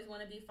reason, you always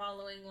want to be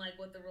following like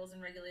what the rules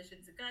and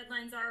regulations and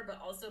guidelines are, but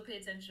also pay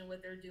attention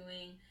what they're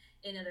doing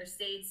in other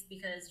states,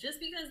 because just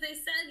because they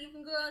said you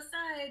can go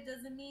outside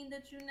doesn't mean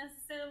that you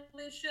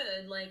necessarily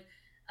should. Like,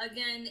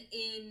 again,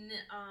 in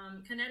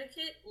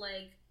Connecticut,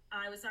 like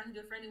I was talking to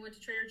a friend who went to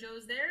Trader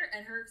Joe's there,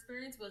 and her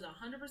experience was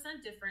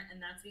 100% different,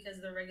 and that's because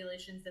of the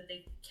regulations that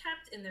they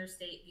kept in their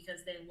state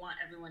because they want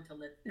everyone to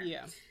live there.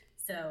 Yeah.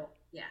 So,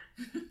 yeah.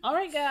 All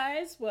right,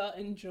 guys. Well,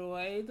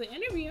 enjoy the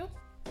interview.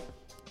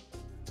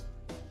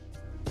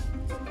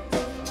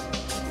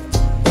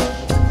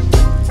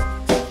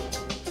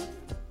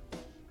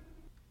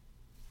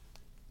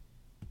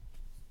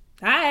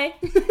 Hi.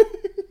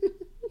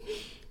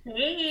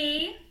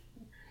 Hey.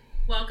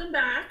 Welcome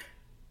back.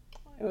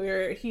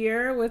 We're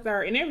here with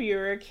our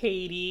interviewer,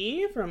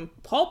 Katie from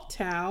Pulp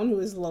Town, who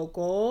is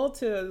local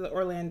to the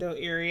Orlando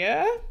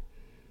area.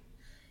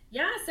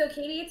 Yeah, so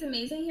Katie, it's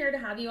amazing here to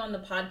have you on the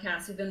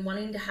podcast. We've been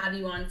wanting to have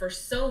you on for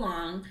so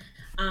long.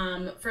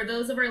 For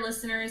those of our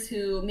listeners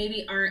who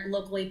maybe aren't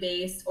locally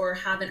based or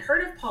haven't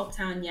heard of Pulp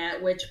Town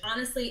yet, which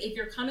honestly, if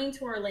you're coming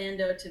to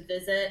Orlando to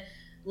visit,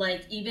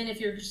 like even if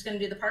you're just going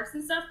to do the parks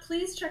and stuff,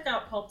 please check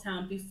out Pulp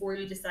Town before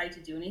you decide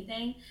to do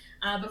anything.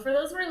 But for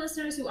those of our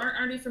listeners who aren't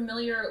already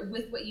familiar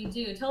with what you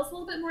do, tell us a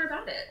little bit more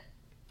about it.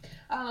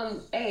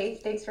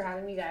 Thanks for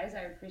having me, guys.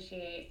 I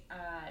appreciate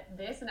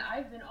this, and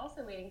I've been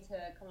also waiting to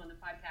come on the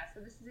podcast,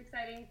 so this is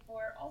exciting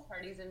for all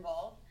parties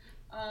involved.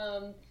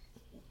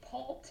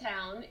 Pulp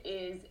Town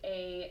is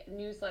a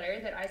newsletter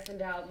that I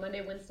send out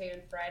Monday, Wednesday,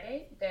 and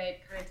Friday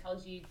that kind of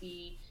tells you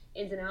the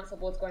ins and outs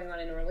of what's going on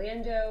in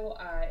Orlando,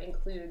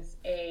 includes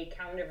a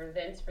calendar of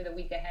events for the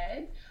week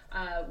ahead.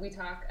 We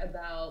talk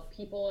about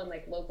people and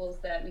like locals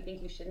that we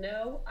think you should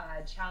know,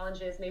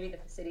 challenges maybe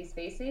that the city's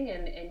facing,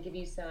 and give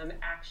you some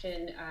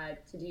action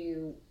to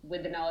do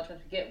with the knowledge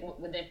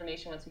with the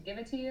information once we give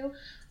it to you.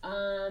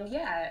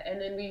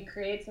 And then we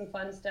create some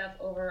fun stuff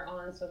over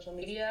on social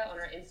media, on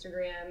our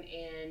Instagram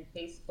and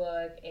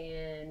Facebook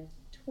and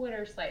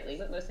Twitter slightly,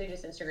 but mostly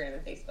just Instagram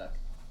and Facebook.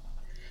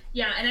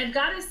 Yeah, and I've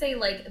got to say,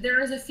 like,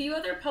 there's a few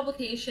other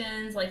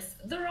publications, like,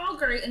 they're all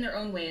great in their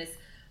own ways.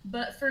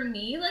 But for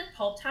me, like,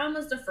 Pulp Town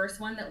was the first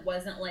one that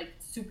wasn't, like,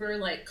 super,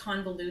 like,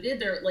 convoluted.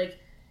 They're, like,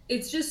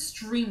 it's just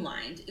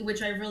streamlined,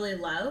 which I really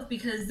love,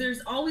 because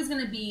there's always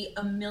going to be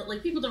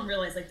like, people don't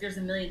realize, like, there's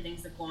a million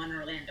things that go on in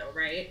Orlando,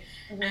 right?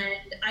 Mm-hmm.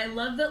 And I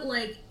love that,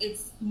 like,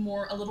 it's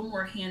a little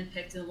more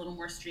handpicked and a little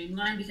more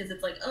streamlined, because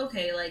it's like,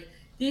 okay, like,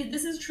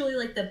 this is truly,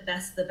 like, the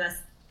best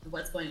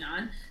what's going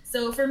on.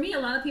 So for me, a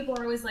lot of people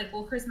are always like,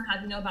 well, Charisma, how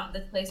do you know about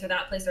this place or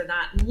that place or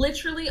that?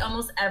 Literally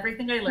almost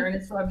everything I learn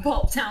is from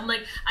Pulp Town.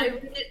 Like, I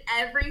read it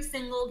every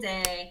single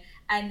day,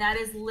 and that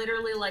is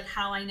literally like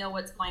how I know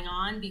what's going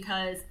on,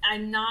 because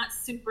I'm not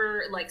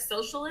super like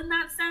social in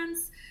that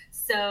sense.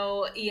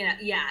 So yeah,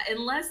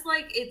 unless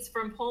like it's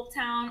from Pulp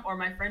Town or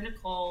my friend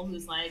Nicole,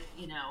 who's like,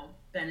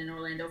 been in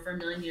Orlando for a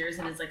million years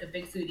and is like a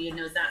big foodie and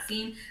knows that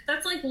scene.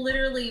 That's like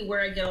literally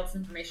where I get all this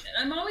information.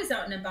 I'm always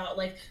out and about.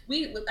 Like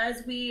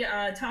as we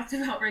talked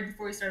about right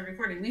before we started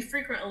recording, we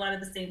frequent a lot of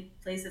the same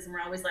places, and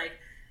we're always like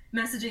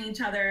messaging each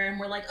other, and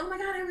we're like, oh my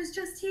God, I was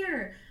just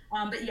here.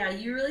 But yeah,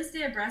 you really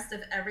stay abreast of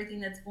everything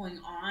that's going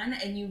on,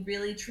 and you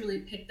really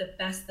truly pick the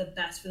best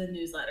for the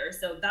newsletter.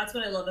 So that's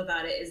what I love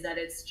about it, is that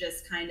it's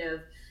just kind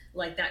of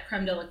like that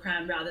creme de la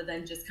creme rather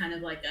than just kind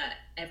of like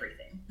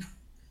everything.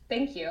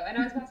 Thank you. And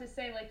I was about to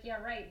say, like,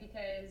 yeah, right,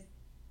 because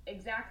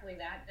exactly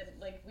that,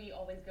 like, we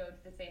always go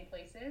to the same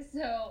places.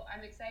 So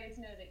I'm excited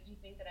to know that you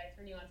think that I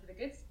turn you on to the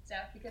good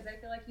stuff, because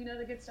I feel like you know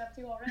the good stuff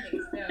too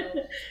already.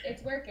 So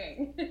it's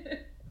working.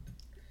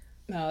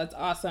 No, it's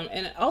awesome.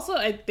 And also,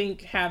 I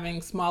think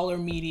having smaller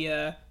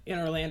media in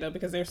Orlando,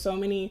 because there's so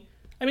many,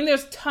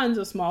 there's tons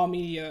of small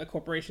media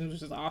corporations,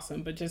 which is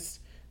awesome, but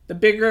just the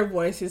bigger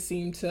voices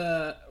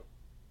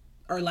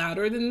are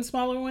louder than the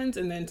smaller ones.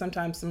 And then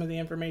sometimes some of the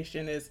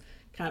information is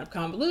kind of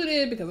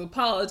convoluted because of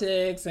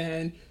politics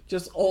and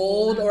just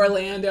old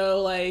Orlando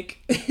like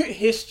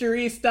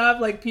history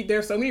stuff. Like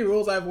there's so many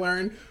rules I've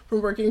learned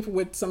from working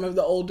with some of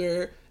the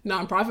older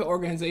nonprofit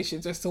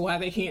organizations as to why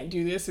they can't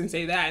do this and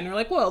say that. And they're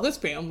like, well, this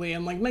family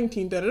in like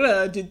 19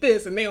 did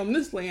this and they own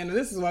this land and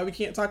this is why we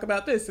can't talk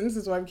about this and this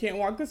is why we can't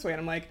walk this way. And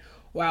I'm like,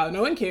 wow,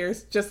 no one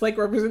cares. Just like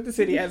represent the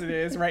city as it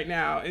is right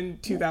now in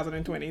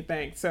 2020.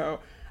 Thanks. So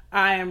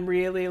I am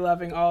really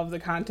loving all of the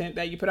content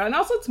that you put out. And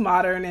also it's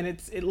modern and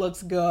it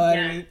looks good.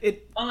 Yeah. And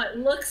it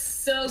looks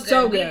so good.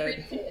 So we good.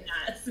 appreciate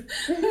that.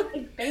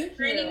 Thank you.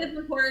 Training is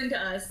important to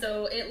us,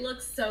 so it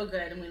looks so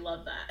good and we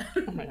love that.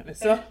 Oh my goodness.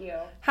 Thank you.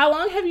 How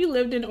long have you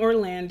lived in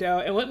Orlando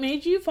and what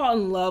made you fall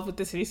in love with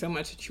the city so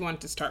much that you wanted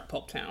to start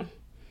Pulp Town?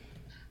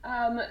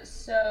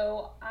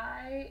 So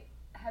I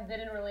have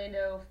been in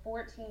Orlando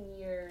 14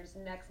 years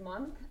next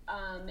month,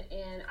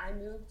 and I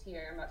moved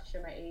here. I'm not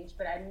sure my age,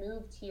 but I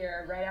moved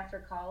here right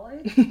after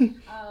college.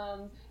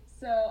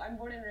 So I'm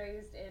born and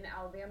raised in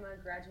Alabama,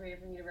 graduated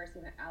from the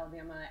University of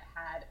Alabama,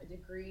 had a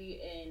degree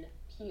in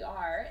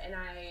PR, and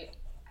I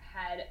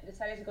had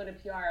decided to go to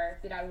PR,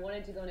 that I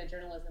wanted to go into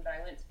journalism, but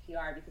I went to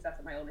PR because that's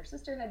what my older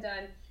sister had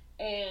done.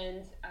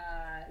 And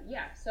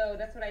so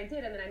that's what I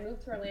did. And then I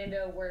moved to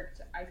Orlando,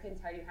 worked, I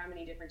couldn't tell you how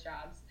many different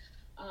jobs.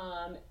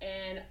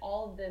 And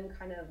all of them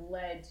kind of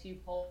led to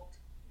Pulp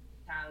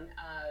Town.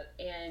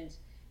 And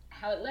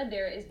how it led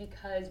there is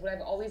because what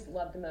I've always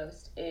loved the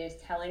most is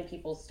telling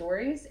people's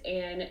stories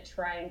and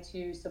trying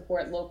to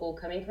support local.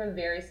 Coming from a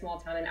very small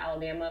town in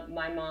Alabama,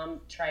 my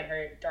mom tried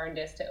her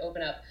darndest to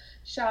open up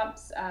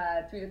shops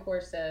through the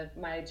course of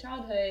my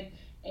childhood,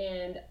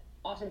 and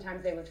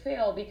oftentimes they would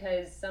fail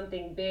because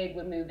something big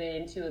would move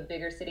into a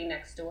bigger city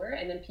next door,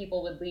 and then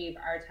people would leave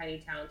our tiny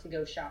town to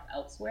go shop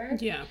elsewhere.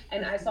 Yeah.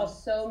 And I saw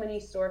so many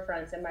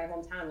storefronts in my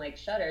hometown like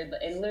shuttered,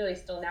 and literally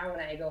still now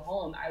when I go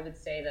home, I would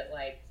say that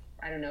like,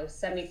 I don't know,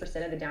 70%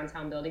 of the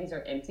downtown buildings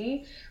are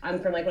empty. I'm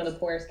from like one of the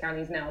poorest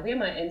counties in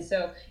Alabama. And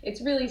so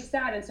it's really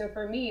sad. And so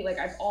for me, like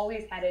I've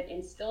always had it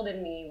instilled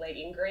in me, like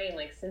ingrained,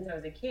 like since I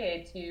was a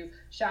kid, to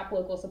shop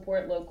local,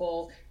 support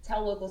local,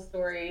 tell local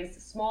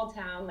stories, small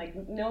town,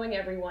 like knowing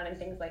everyone and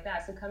things like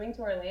that. So coming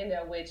to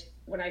Orlando, which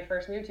when I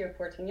first moved here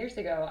 14 years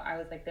ago, I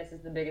was like, this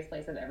is the biggest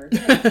place I've ever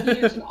been. It's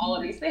huge and all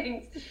of these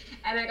things.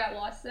 And I got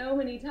lost so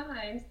many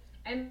times.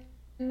 And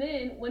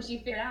then once you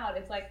figure it out,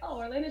 it's like, oh,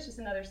 Orlando's just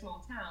another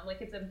small town. Like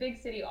it's a big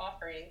city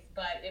offering,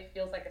 but it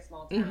feels like a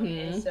small town.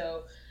 Mm-hmm. And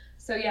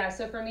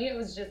so for me, it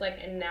was just like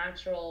a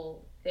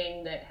natural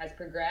thing that has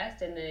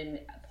progressed. And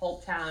then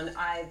Pulp Town,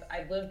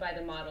 I've lived by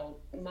the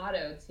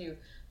motto to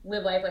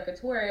live life like a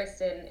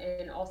tourist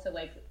and also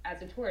like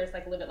as a tourist,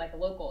 like live it like a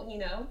local, you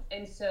know?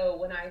 And so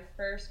when I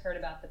first heard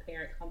about the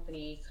parent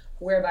company,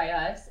 Whereby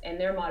Us, and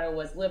their motto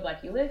was live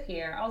like you live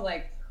here, I was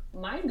like,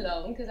 mind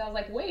blown, because I was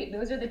like, wait,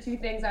 those are the two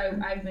things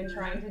I've been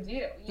trying to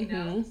do, you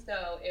know?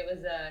 So it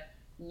was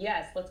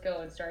yes, let's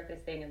go and start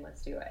this thing and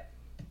let's do it.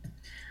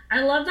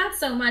 I love that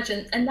so much.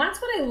 And that's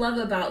what I love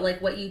about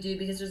like what you do,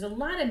 because there's a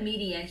lot of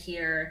media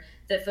here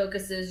that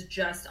focuses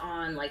just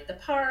on like the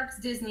parks,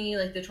 Disney,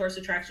 like the tourist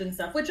attraction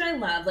stuff, which I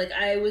love. Like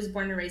I was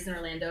born and raised in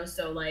Orlando,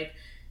 so like,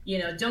 you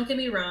know, don't get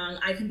me wrong,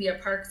 I can be a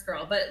parks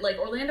girl, but like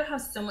Orlando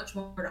has so much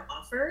more to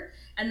offer.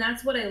 And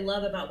that's what I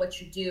love about what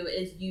you do,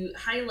 is you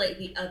highlight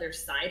the other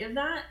side of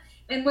that.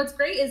 And what's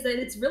great is that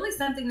it's really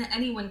something that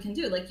anyone can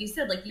do. Like you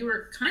said, like you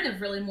were kind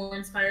of really more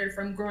inspired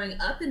from growing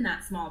up in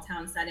that small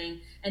town setting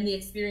and the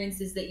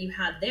experiences that you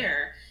had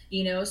there,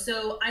 you know?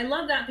 So I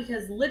love that,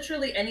 because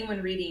literally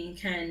anyone reading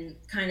can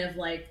kind of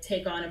like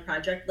take on a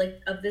project like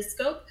of this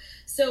scope.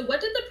 So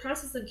what did the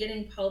process of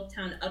getting Pulp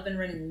Town up and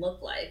running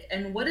look like?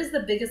 And what is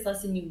the biggest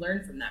lesson you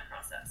learned from that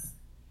process?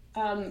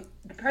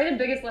 Probably the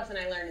biggest lesson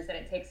I learned is that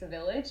it takes a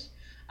village.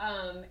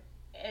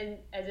 And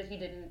as if you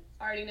didn't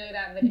already know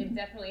that, but it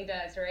definitely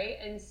does, right?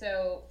 And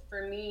so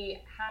for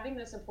me, having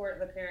the support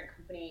of a parent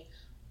company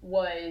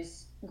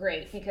was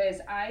great, because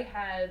I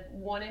have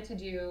wanted to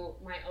do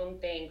my own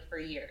thing for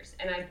years.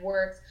 And I've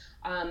worked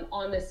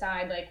on the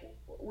side, like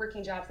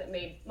working jobs that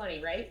made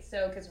money, right?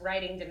 So, because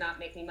writing did not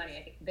make me money.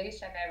 I think the biggest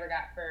check I ever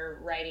got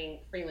for writing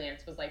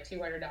freelance was like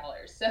 $200.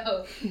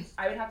 So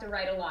I would have to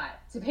write a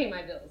lot to pay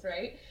my bills,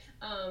 right?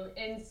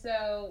 And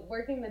so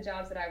working the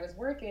jobs that I was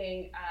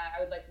working, I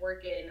would like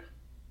work in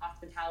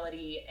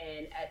hospitality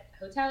and at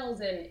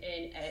hotels and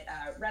at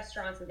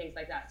restaurants and things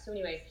like that. So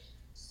anyway,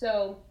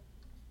 so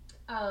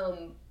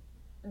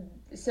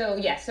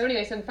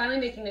finally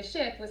making the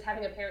shift was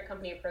having a parent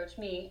company approach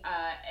me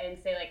and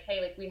say like,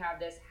 hey, like we have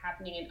this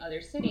happening in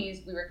other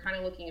cities. We were kind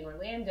of looking in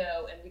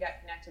Orlando, and we got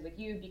connected with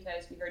you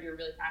because we heard you were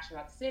really passionate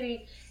about the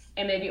city,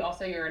 and maybe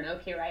also you're an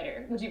okay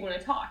writer. Would you want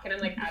to talk? And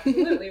I'm like,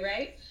 absolutely,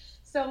 right?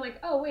 So I'm like,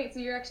 oh wait, so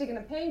you're actually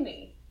going to pay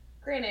me?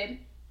 Granted,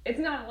 it's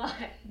not a lot,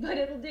 but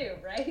it'll do,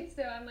 right?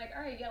 So I'm like,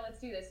 all right, yeah,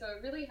 let's do this. So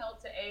it really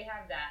helped to A,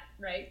 have that,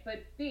 right?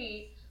 But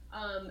B,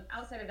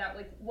 Outside of that,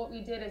 like what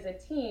we did as a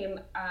team,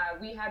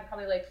 we had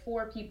probably like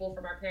 4 people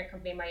from our parent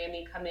company in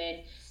Miami come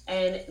in,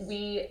 and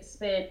we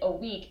spent a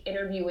week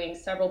interviewing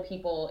several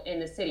people in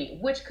the city,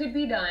 which could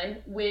be done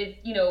with,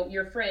 you know,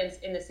 your friends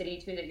in the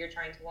city too that you're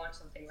trying to launch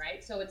something,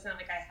 right? So it's not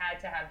like I had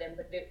to have them,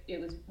 but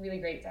it was really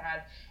great to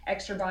have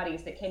extra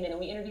bodies that came in, and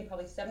we interviewed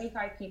probably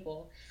 75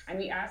 people, and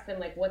we asked them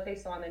like what they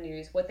saw in the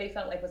news, what they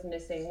felt like was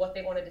missing, what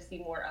they wanted to see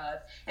more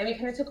of, and we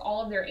kind of took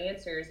all of their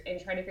answers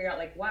and tried to figure out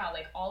like, wow,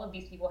 like all of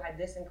these people had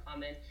this in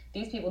common.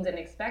 These people didn't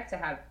expect to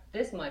have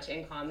this much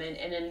in common,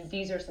 and then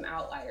these are some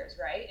outliers,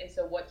 right? And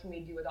so what can we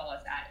do with all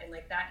of that? And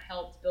like that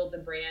helped build the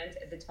brand,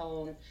 the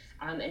tone,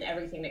 and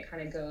everything that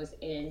kind of goes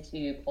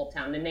into Pulp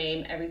Town. The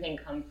name, everything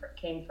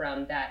came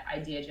from that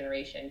idea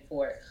generation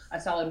for a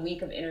solid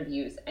week of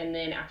interviews. And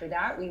then after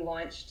that, we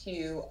launched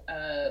to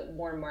a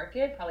warm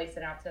market, probably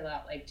sent out to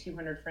about like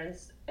 200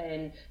 friends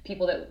and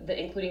people that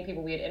including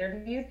people we had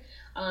interviewed,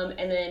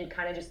 and then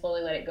kind of just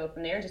slowly let it go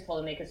from there. Just told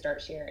them they could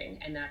start sharing,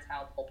 and that's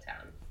how Pulp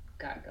Town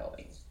got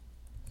going.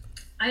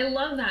 I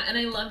love that. And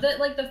I love that,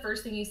 like, the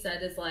first thing you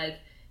said is, like,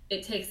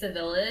 it takes a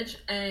village.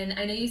 And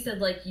I know you said,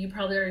 like, you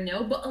probably already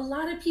know, but a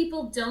lot of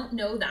people don't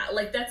know that.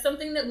 Like, that's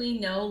something that we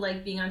know,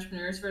 like, being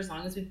entrepreneurs for as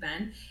long as we've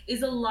been,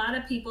 is a lot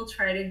of people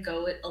try to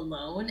go it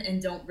alone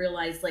and don't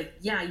realize, like,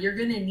 yeah, you're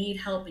going to need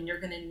help, and you're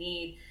going to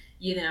need,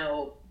 you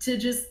know, to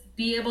just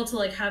be able to,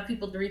 like, have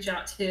people to reach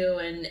out to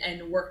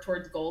and work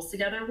towards goals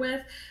together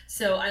with.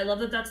 So I love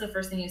that that's the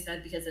first thing you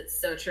said, because it's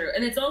so true.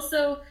 And it's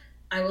also,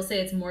 I will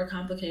say, it's more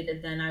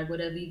complicated than I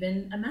would have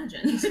even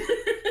imagined.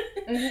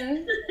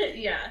 Mm-hmm.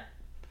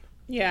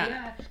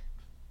 Yeah.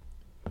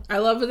 I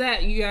love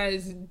that you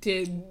guys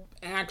did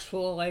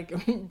actual, like,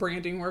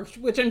 branding work,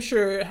 which I'm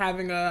sure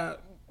having a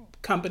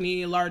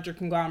company, a larger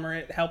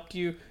conglomerate, helped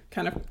you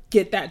kind of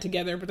get that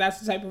together. But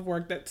that's the type of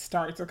work that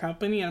starts a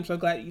company. And I'm so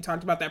glad you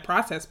talked about that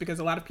process, because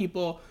a lot of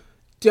people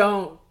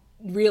don't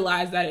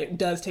realize that it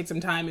does take some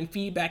time, and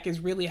feedback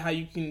is really how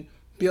you can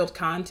build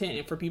content.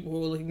 And for people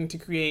who are looking to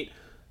create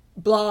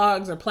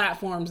blogs or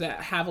platforms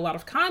that have a lot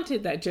of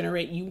content that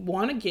generate, you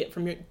want to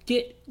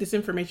get this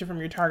information from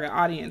your target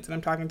audience. And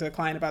I'm talking to a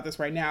client about this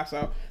right now,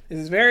 so this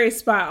is very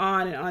spot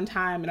on and on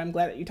time, and I'm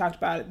glad that you talked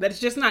about it. That it's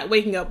just not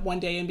waking up one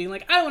day and being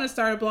like, I want to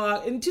start a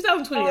blog. In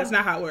 2020, that's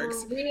not how it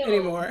works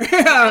anymore.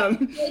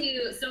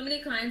 So many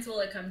clients will,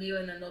 like, come to you,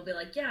 and then they'll be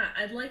like, yeah,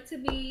 I'd like to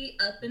be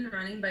up and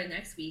running by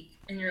next week.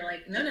 And you're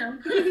like, no.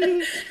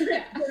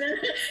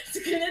 It's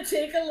gonna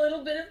take a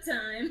little bit of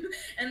time.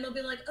 And they'll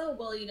be like, oh,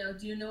 well, you know,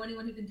 do you know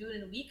anyone who can do it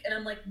in a week? And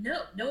I'm like,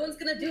 no one's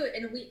gonna do it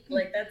in a week.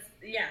 Like, that's,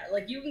 yeah,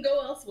 like, you can go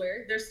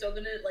elsewhere. They're still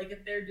gonna, like,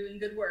 if they're doing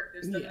good work,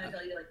 they're still gonna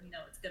tell you, like, no,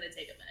 it's gonna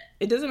take a minute.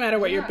 It doesn't matter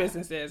what your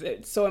business is.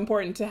 It's so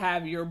important to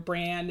have your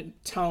brand,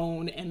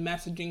 tone, and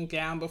messaging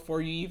down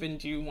before you even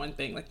do one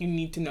thing. Like, you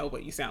need to know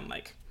what you sound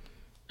like.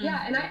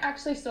 Yeah, and I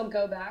actually still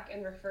go back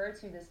and refer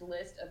to this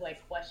list of,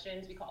 like,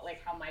 questions. We call it, like,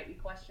 how might we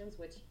questions,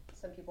 which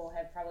some people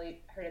have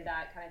probably heard of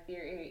that kind of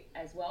theory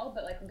as well.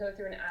 But, like, go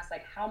through and ask,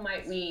 like, how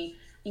might we,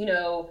 you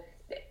know,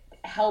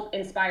 help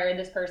inspire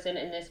this person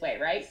in this way,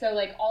 right? So,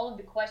 like, all of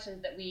the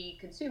questions that we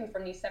consumed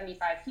from these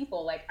 75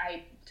 people, like,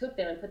 I took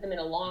them and put them in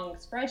a long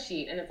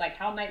spreadsheet, and it's like,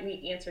 how might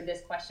we answer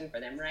this question for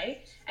them,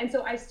 right? And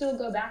so I still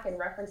go back and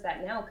reference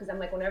that now, because I'm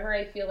like, whenever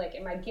I feel like,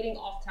 am I getting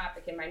off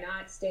topic? Am I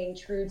not staying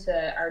true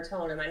to our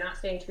tone? Am I not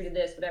staying true to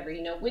this, whatever,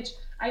 you know, which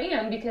I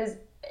am, because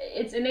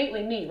it's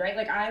innately me, right?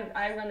 Like,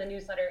 I run the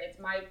newsletter, it's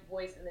my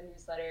voice in the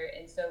newsletter,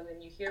 and so when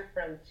you hear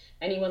from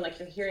anyone, like,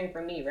 you're hearing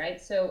from me,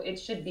 right? So it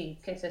should be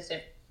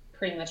consistent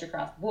pretty much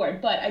across the board.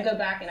 But I go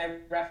back and I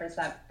reference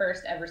that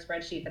first ever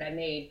spreadsheet that I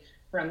made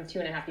from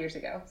 2.5 years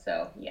ago.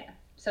 So yeah.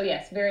 So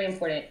yes, very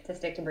important to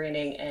stick to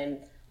branding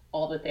and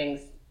all the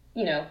things,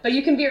 you know, but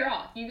you can veer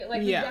off. You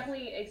like,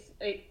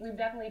 we've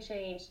definitely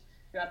changed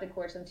throughout the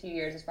course of 2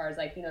 years as far as,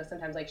 like, you know,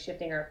 sometimes, like,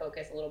 shifting our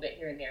focus a little bit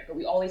here and there, but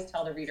we always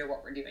tell the reader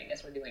what we're doing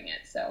as we're doing it.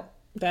 So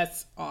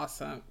that's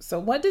awesome. So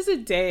what does a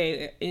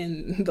day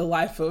in the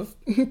life of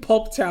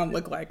Pulp Town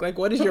look like? Like,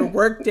 what does your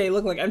work day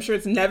look like? I'm sure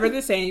it's never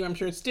the same. I'm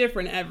sure it's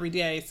different every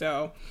day.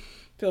 So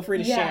feel free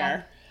to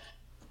share.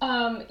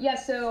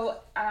 So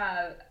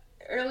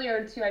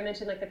earlier too, I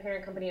mentioned, like, the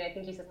parent company, and I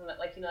think you said something that,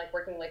 like, you know, like,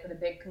 working, like, with a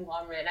big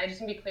conglomerate. And I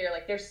just want to be clear,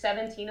 like, there's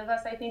 17 of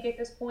us, I think, at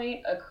this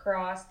point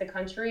across the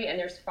country, and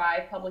there's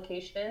 5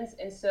 publications.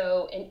 And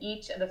so in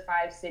each of the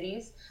 5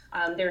 cities,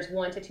 there's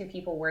 1 to 2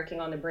 people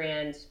working on the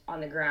brand on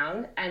the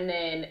ground. And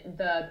then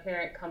the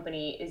parent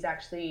company is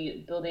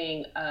actually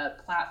building a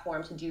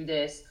platform to do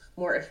this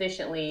more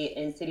efficiently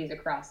in cities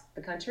across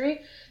the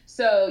country.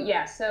 So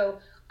yeah, so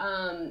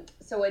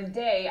a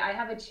day, I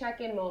have a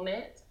check-in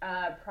moment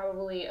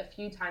probably a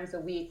few times a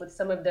week with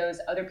some of those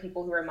other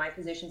people who are in my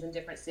positions in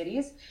different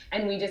cities.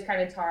 And we just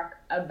kind of talk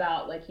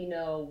about, like, you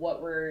know,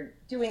 what we're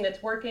doing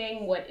that's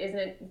working, what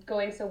isn't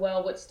going so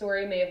well, what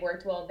story may have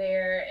worked well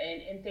there,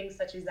 and things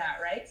such as that,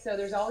 right? So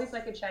there's always,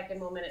 like, a check-in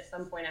moment at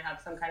some point. I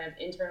have some kind of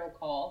internal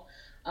call.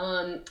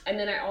 And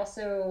then I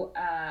also,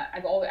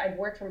 I've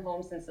worked from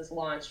home since this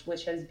launch,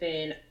 which has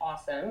been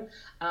awesome.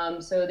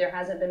 So there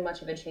hasn't been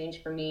much of a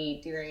change for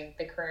me during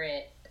the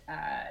current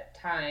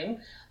time.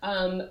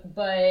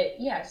 But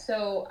yeah,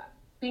 so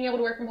being able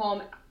to work from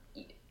home,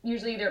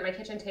 usually either at my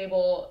kitchen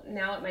table,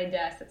 now at my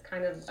desk, it's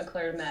kind of a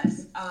cluttered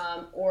mess,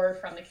 or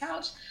from the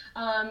couch.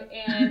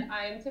 And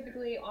I'm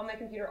typically on my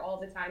computer all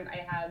the time. I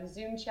have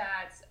Zoom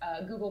chats,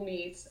 Google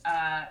Meets,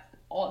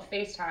 all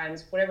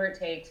FaceTimes, whatever it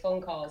takes,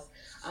 phone calls,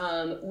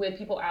 with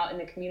people out in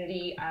the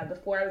community.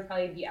 Before I would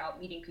probably be out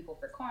meeting people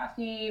for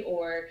coffee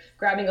or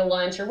grabbing a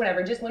lunch or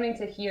whatever, just learning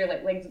to hear,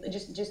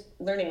 just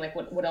learning like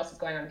what else is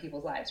going on in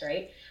people's lives,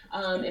 right?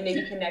 And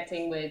maybe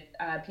connecting with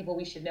people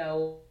we should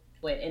know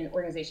in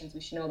organizations we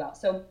should know about.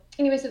 So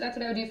anyway, so that's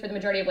what I would do for the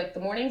majority of like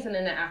the mornings, and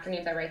then the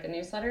afternoons I write the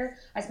newsletter.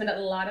 I spend a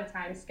lot of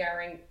time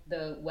scouring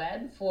the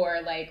web for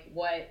like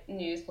what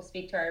news will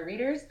speak to our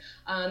readers,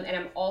 and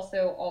I'm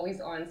also always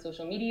on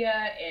social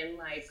media and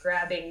like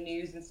grabbing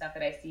news and stuff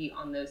that I see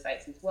on those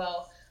sites as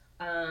well.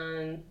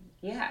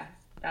 Yeah,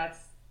 that's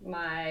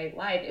my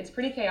life. It's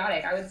pretty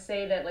chaotic. I would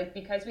say that like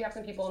because we have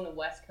some people on the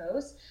West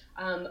Coast,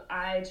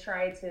 I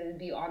try to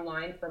be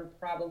online from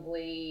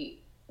probably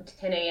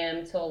 10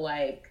 a.m. till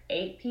like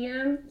 8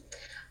 p.m.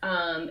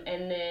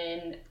 And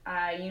then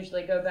I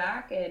usually go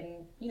back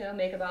and,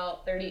 make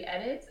about 30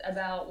 edits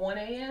about 1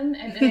 a.m.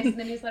 and then I send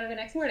the newsletter the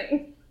next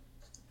morning.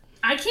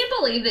 I can't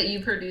believe that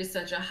you produce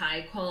such a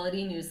high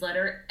quality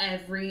newsletter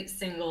every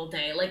single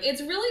day. Like, it's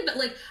really, but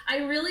like, I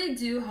really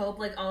do hope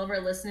like all of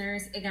our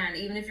listeners, again,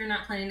 even if you're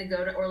not planning to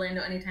go to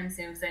Orlando anytime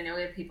soon, because I know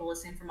we have people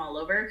listening from all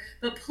over,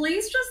 but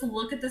please just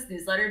look at this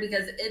newsletter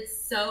because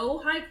it's so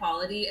high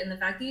quality. And the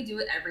fact that you do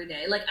it every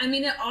day, like, I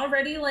mean, it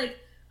already, like,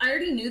 I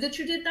already knew that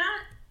you did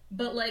that,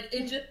 but like,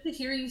 it just to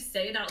hear you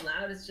say it out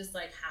loud is just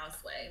like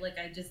houseway. Like,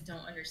 I just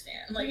don't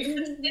understand. Like,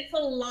 it's a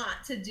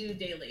lot to do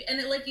daily. And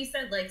it, like you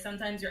said, like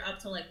sometimes you're up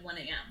till like 1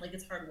 a.m. Like,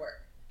 it's hard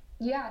work.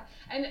 Yeah,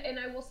 and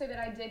I will say that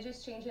I did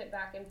just change it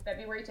back in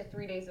February to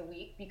 3 days a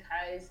week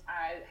because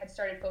I had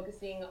started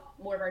focusing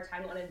more of our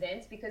time on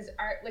events, because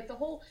the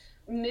whole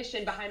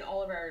mission behind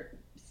all of our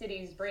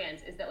city's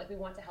brands is that like we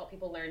want to help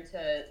people learn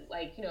to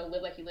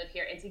live like you live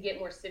here and to get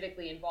more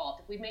civically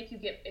involved. If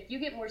you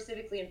get more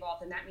civically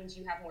involved, then that means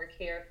you have more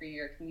care for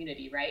your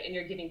community, right? And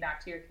you're giving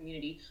back to your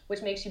community,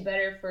 which makes you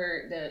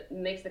better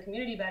makes the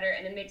community better,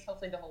 and it makes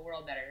hopefully the whole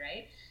world better,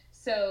 right?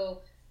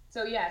 So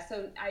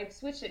I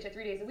switched it to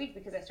 3 days a week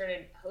because I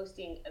started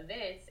hosting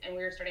events, and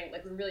we were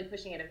really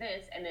pushing at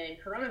events, and then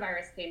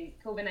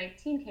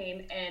COVID-19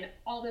 came, and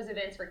all those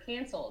events were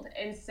canceled.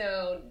 And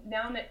so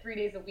now I'm at 3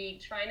 days a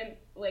week trying to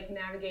like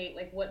navigate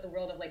like what the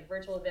world of like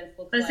virtual events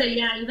looks like. So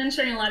yeah, you've been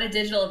sharing a lot of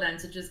digital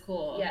events, which is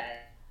cool.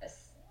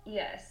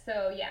 Yes.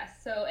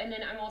 So, and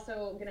then I'm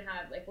also going to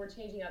have, like, we're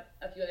changing up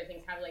a few other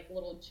things, have like a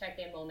little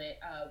check-in moment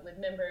with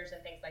members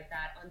and things like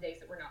that on days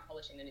that we're not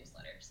publishing the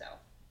newsletter. So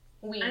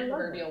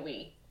proverbial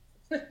we.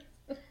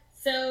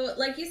 So,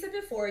 like you said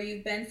before,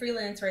 you've been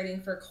freelance writing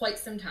for quite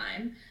some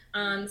time.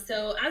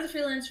 So as a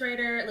freelance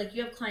writer, like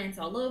you have clients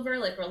all over,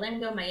 like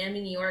Orlando, Miami,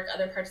 New York,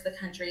 other parts of the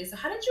country. So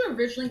how did you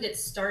originally get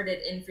started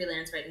in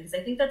freelance writing? Because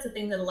I think that's a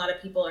thing that a lot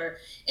of people are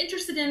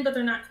interested in, but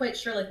they're not quite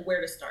sure like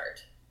where to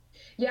start.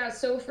 Yeah,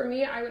 so for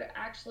me, I would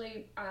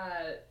actually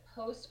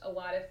post a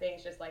lot of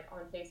things just like on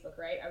Facebook,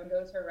 right? I would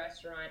go to a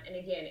restaurant, and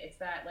again, it's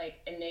that like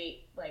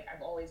innate, like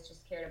I've always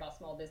just cared about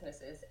small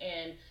businesses,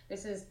 and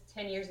this is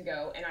 10 years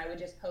ago, and I would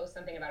just post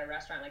something about a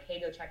restaurant like,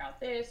 hey, go check out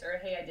this, or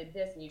hey, I did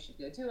this and you should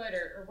go do it,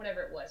 or whatever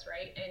it was,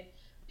 right? And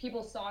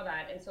people saw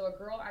that, and so a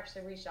girl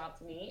actually reached out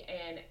to me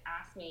and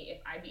asked me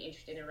if I'd be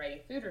interested in writing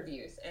food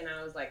reviews, and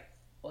I was like,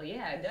 well,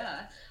 yeah,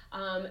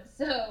 duh.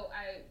 So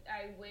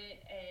I went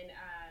and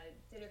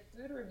did a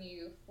food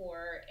review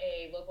for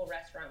a local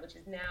restaurant, which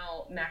is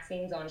now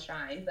Maxine's on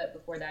Shine, but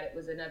before that it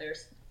was another,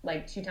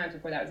 like 2 times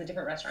before that it was a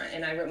different restaurant,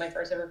 and I wrote my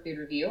first ever food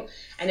review,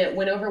 and it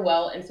went over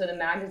well, and so the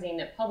magazine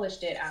that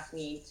published it asked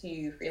me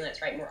to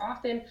freelance write more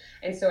often,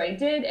 and so I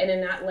did, and then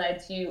that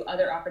led to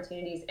other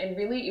opportunities, and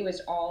really it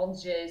was all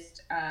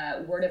just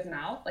word of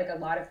mouth. Like a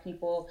lot of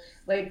people,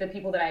 like the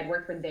people that I had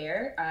worked with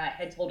there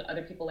had told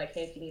other people like,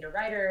 hey, if you need a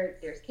writer,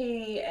 there's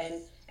Katie,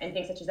 and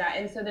things such as that.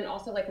 And so then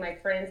also like my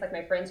friends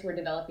who were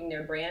developing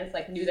their brands,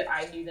 like knew that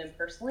I knew them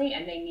personally,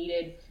 and they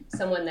needed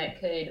someone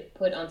that could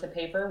put onto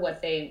paper what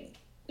they,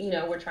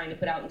 were trying to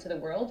put out into the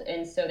world.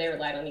 And so they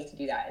relied on me to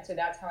do that. And so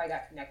that's how I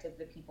got connected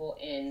with people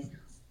in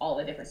all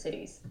the different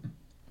cities.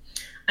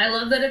 I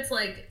love that it's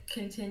like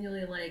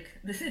continually like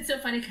this. It's so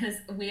funny because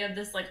we have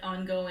this like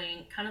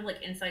ongoing kind of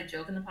like inside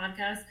joke in the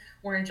podcast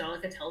where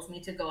Angelica tells me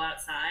to go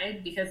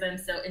outside because I'm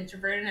so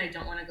introverted and I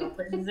don't want to go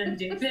places and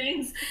do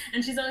things.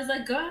 And she's always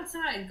like, go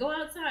outside,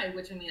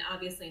 which I mean,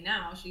 obviously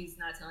now she's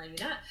not telling me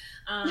that.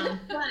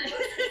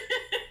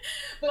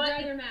 But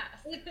wear your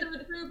mask. It's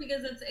so true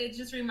because it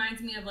just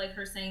reminds me of like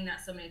her saying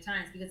that so many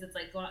times, because it's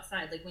like, go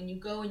outside. Like when you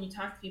go and you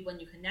talk to people and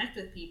you connect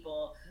with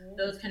people,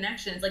 those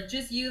connections, like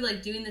just you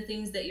like doing the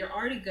things that you're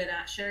already good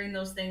at, sharing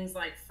those things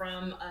like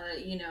from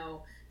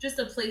just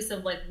a place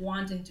of like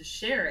wanting to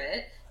share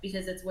it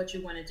because it's what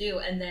you want to do,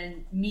 and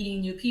then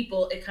meeting new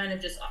people, it kind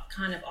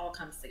of all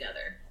comes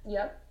together.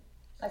 Yep.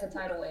 like a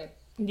tidal wave.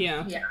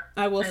 Yeah. Yeah.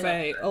 I will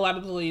say a lot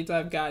of the leads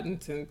I've gotten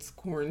since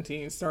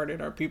quarantine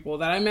started are people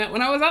that I met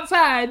when I was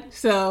outside.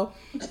 So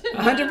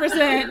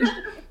 100%.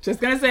 Just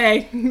gonna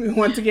say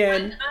once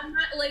again. I'm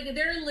not like,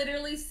 there are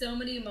literally so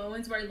many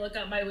moments where I look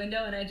out my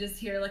window and I just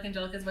hear like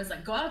Angelica's voice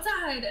like, go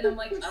outside, and I'm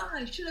like, oh,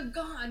 I should have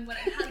gone when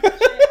I had the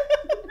chance.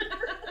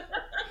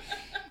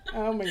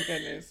 Oh my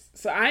goodness.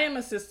 So I am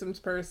a systems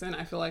person.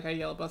 I feel like I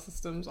yell about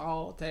systems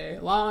all day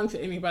long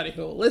to anybody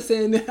who will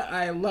listen.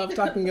 I love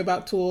talking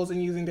about tools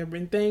and using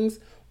different things.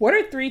 What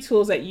are 3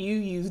 tools that you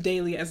use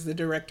daily as the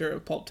director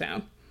of Pulp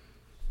Town?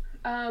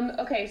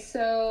 Okay,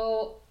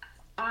 so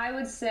I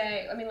would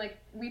say, I mean, like,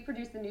 we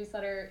produce the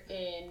newsletter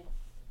in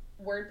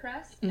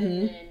WordPress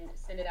and then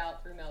send it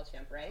out through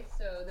MailChimp, right?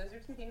 So those are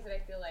 2 things that I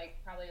feel like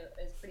probably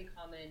is pretty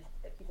common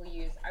that people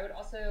use. I would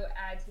also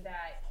add to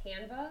that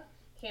Canva.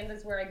 Canva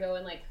is where I go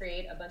and like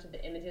create a bunch of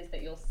the images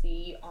that you'll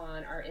see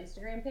on our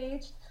Instagram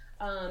page,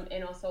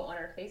 and also on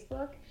our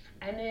Facebook.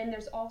 And then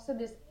there's also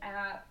this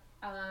app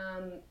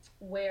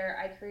where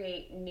I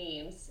create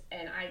memes,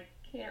 and I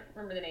can't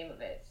remember the name of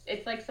it.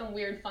 It's like some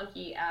weird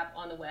funky app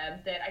on the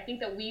web that I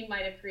think that we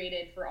might have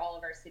created for all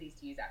of our cities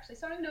to use, actually.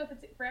 So I don't know if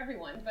it's for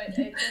everyone, but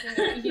it's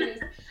something that we use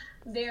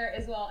there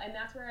as well. And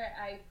that's where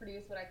I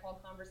produce what I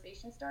call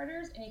conversation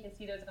starters, and you can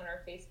see those on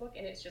our Facebook,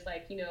 and it's just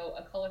like, you know,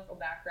 a colorful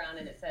background,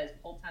 and it says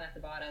Pulp Town at the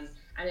bottom,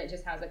 and it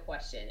just has a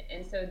question.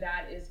 And so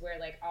that is where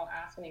like I'll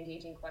ask an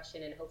engaging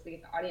question and hopefully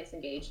get the audience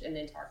engaged and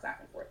then talk back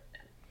and forth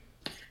with them.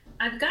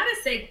 I've got to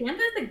say, Canva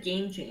is a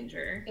game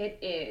changer. It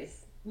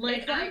is.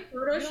 Like, I'm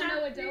Photoshop. You don't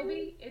know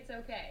Adobe? It's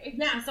okay.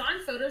 Yeah, so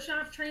I'm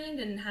Photoshop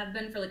trained and have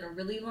been for like a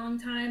really long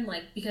time,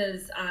 like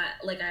because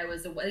like I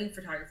was a wedding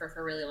photographer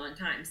for a really long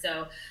time.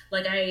 So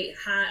like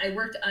I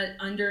worked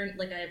under,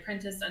 like I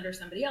apprenticed under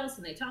somebody else,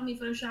 and they taught me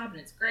Photoshop, and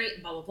it's great,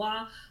 and blah blah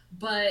blah.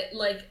 But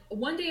like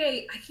one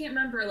day I can't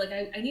remember, like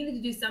I needed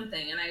to do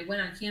something, and I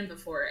went on Canva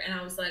for it, and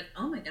I was like,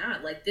 oh my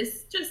god, like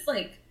this just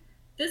like.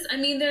 This, I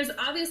mean, there's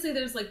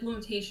like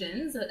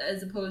limitations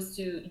as opposed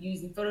to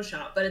using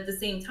Photoshop, but at the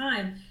same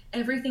time,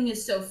 everything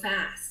is so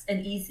fast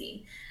and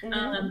easy.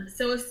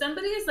 So if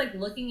somebody is like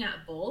looking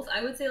at both,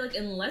 I would say like,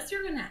 unless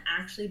you're going to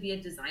actually be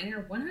a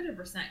designer,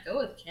 100% go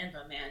with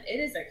Canva, man. It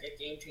is like a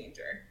game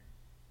changer.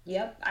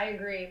 Yep, I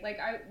agree. Like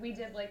we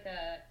did like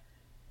a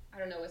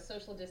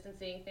social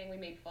distancing thing. We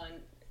made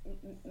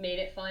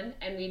it fun,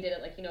 and we did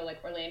it like, you know,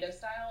 like Orlando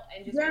style,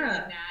 and just doing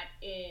that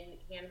in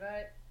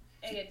Canva.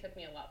 A, it took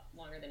me a lot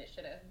longer than it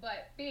should have,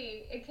 but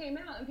B, it came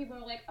out and people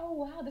were like, oh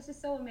wow, this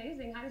is so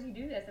amazing, how did you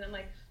do this? And I'm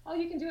like, oh,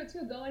 you can do it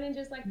too. Go in and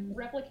just like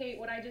replicate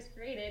what I just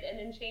created and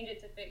then change it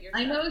to fit your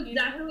I know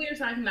exactly what you're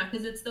talking about,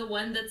 because it's the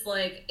one that's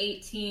like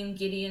 18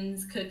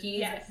 Gideon's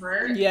cookies.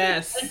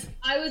 Yes. And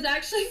I was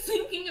actually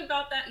thinking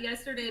about that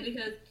yesterday,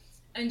 because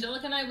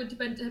Angelica and I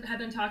have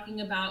been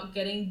talking about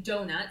getting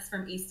donuts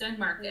from East End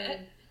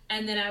Market.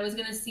 And then I was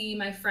going to see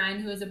my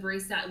friend who is a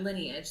barista at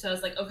Lineage. So I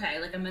was like, okay,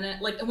 like I'm going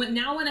to, like, when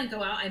I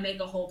go out, I make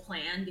a whole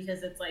plan,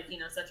 because it's like, you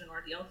know, such an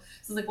ordeal.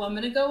 So I was like, well, I'm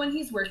going to go when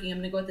he's working. I'm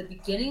going to go at the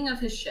beginning of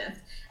his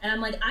shift. And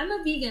I'm like, I'm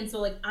a vegan. So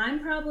like, I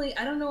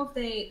don't know if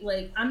they,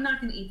 like, I'm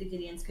not going to eat the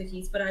Gideon's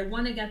cookies, but I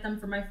want to get them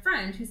for my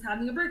friend who's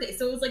having a birthday.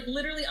 So it was like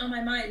literally on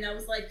my mind. And I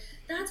was like,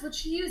 that's what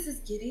she uses,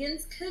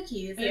 Gideon's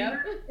cookies.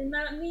 Isn't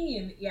that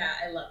meme? Yeah,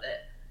 I love it.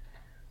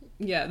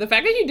 Yeah, the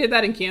fact that you did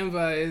that in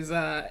Canva is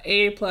A+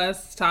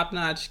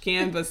 top-notch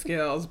Canva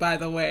skills, by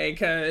the way,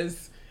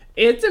 because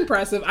it's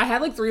impressive. I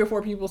had like 3 or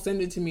 4 people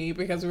send it to me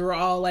because we were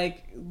all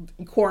like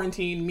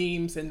quarantine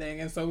meme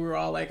sending, and so we were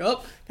all like,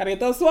 oh, gotta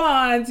get those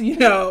swans, you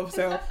know.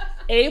 So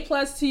A+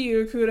 to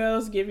you,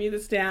 kudos, give me the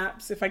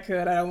snaps if I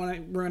could. I don't want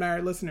to ruin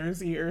our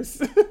listeners' ears.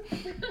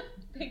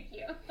 Thank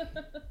you.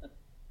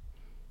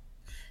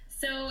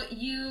 So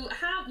you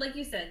have, like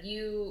you said,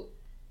 you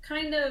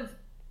kind of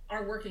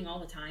are working all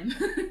the time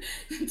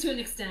to an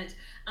extent,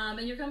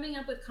 and you're coming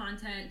up with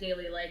content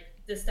daily, like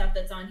the stuff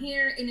that's on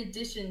here, in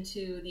addition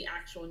to the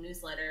actual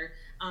newsletter,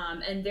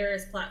 and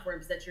various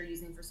platforms that you're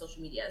using for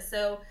social media.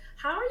 So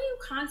how are you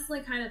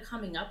constantly kind of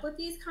coming up with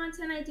these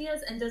content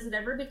ideas, and does it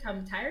ever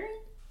become tiring?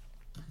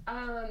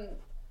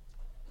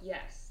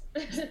 Yes.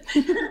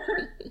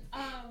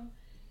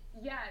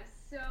 Yeah,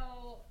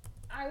 so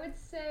I would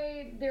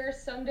say there are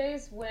some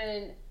days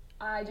when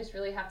I just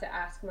really have to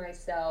ask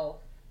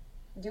myself,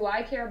 do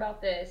I care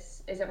about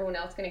this? Is everyone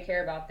else going to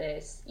care about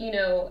this? You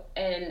know,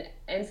 and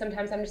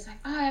sometimes I'm just like,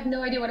 oh, I have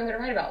no idea what I'm going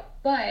to write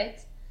about.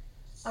 But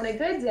on a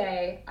good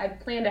day, I've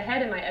planned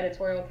ahead in my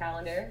editorial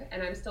calendar,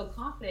 and I'm still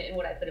confident in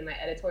what I put in my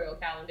editorial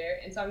calendar,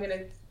 and so I'm going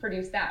to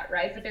produce that,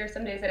 right? But there are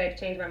some days that I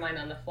change my mind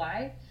on the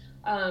fly.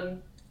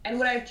 And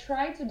what I've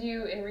tried to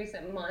do in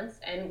recent months,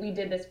 and we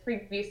did this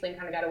previously and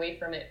kind of got away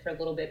from it for a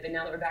little bit, but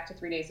now that we're back to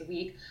 3 days a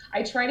week,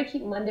 I try to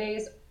keep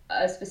Mondays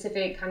a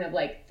specific kind of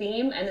like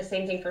theme, and the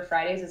same thing for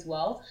Fridays as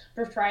well.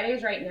 For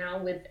Fridays right now,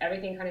 with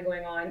everything kind of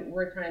going on,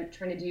 we're kind of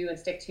trying to do and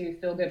stick to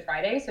Feel Good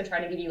Friday. So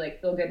trying to give you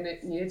like feel good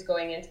moods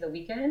going into the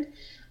weekend.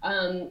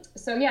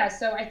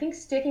 So I think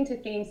sticking to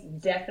themes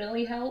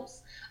definitely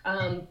helps.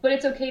 But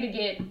it's okay to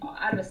get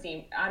out of a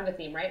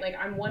theme, right? Like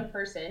I'm one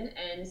person,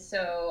 and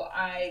so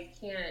I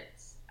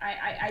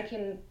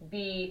can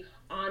be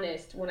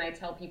honest when I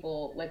tell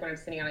people, like when I'm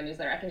sending out a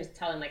newsletter, I can just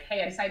tell them like,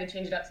 hey, I decided to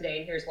change it up today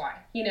and here's why,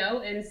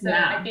 And so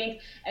I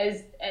think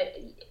as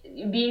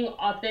being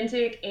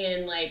authentic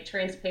and like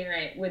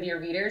transparent with your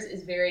readers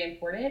is very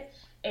important.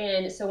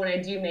 And so when I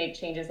do make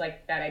changes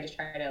like that, I just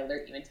try to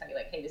alert you and tell you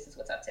like, hey, this is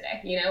what's up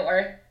today,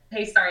 or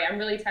hey, sorry, I'm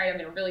really tired. I've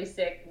been really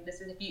sick.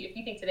 This is if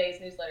you think today's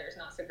newsletter is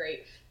not so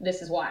great,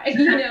 this is why,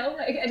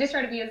 like I just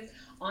try to be as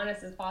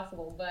honest as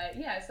possible. But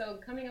yeah, so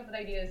coming up with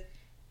ideas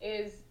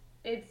is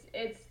it's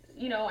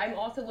I'm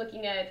also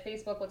looking at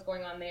Facebook, what's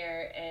going on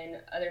there,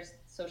 and other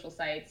social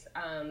sites.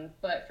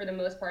 But for the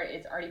most part,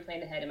 it's already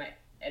planned ahead in my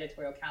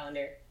editorial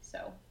calendar.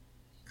 So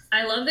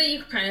I love that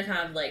you kind of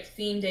have like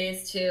theme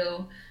days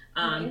too.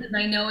 And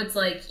I know it's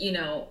like,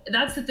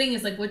 that's the thing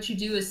is like what you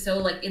do is so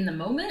like in the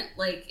moment,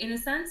 like in a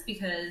sense,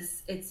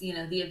 because it's,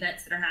 the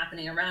events that are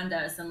happening around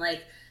us and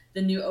like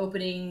the new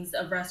openings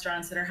of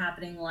restaurants that are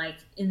happening like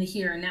in the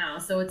here and now.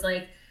 So it's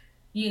like,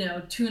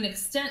 to an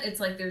extent, it's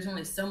like there's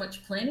only so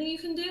much planning you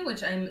can do,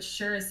 which I'm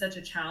sure is such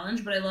a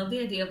challenge. But I love the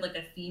idea of like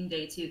a theme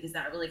day too, because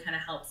that really kind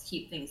of helps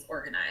keep things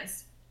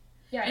organized.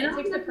 Yeah, and it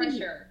takes the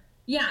pressure.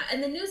 Yeah,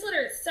 and the newsletter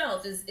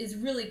itself is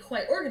really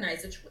quite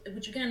organized,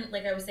 which again,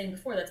 like I was saying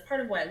before, that's part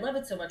of why I love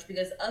it so much,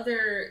 because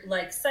other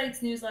like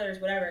sites,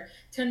 newsletters, whatever,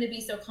 tend to be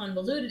so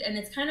convoluted and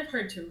it's kind of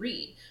hard to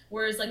read.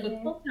 Whereas like with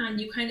Booktown,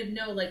 you kind of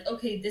know like,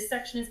 okay, this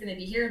section is going to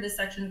be here, this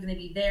section is going to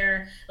be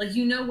there. Like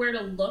where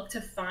to look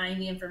to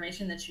find the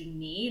information that you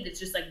need.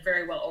 It's just like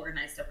very well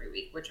organized every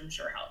week, which I'm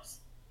sure helps.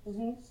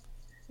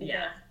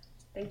 Yeah.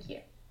 Thank you.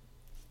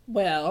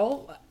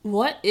 Well,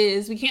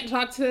 we can't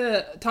talk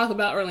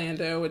about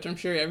Orlando, which I'm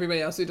sure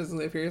everybody else who doesn't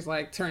live here is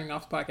like turning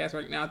off the podcast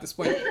right now at this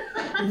point.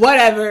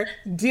 Whatever,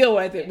 deal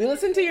with it. We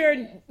listen to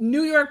your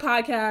New York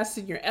podcast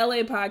and your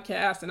LA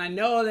podcast, and I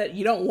know that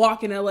you don't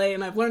walk in LA,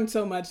 and I've learned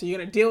so much, so you're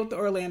going to deal with the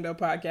Orlando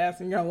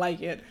podcast, and you're going to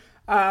like it.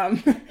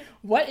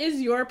 What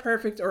is your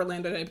perfect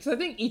Orlando day? Because I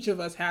think each of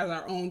us has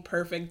our own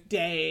perfect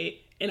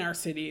day in our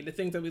city, the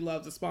things that we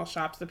love, the small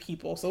shops, the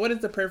people. So what is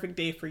the perfect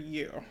day for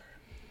you?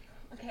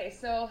 Okay,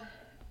 so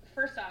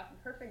first off,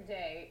 a perfect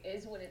day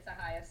is when it's a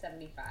high of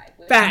 75.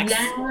 Facts.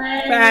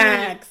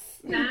 Facts.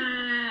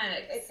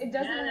 It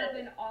doesn't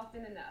happen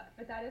often enough,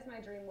 but that is my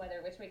dream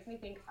weather, which makes me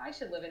think I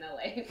should live in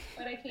LA,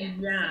 but I can't.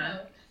 Yeah.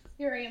 So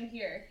here I am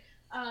here.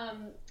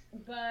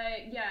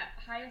 But yeah,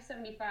 high of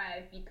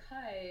 75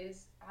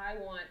 because I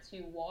want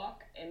to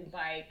walk and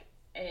bike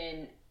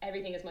and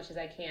everything as much as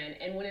I can.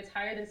 And when it's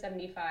higher than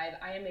 75,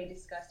 I am a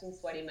disgusting,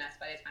 sweaty mess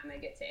by the time I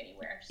get to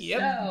anywhere. Yep.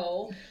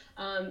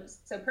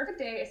 So perfect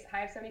day is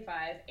high of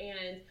 75.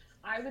 And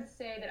I would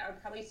say that I would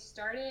probably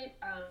start it.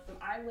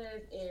 I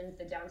live in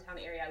the downtown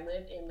area. I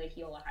live in Lake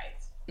Eola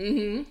Heights.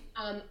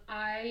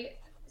 I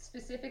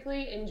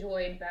specifically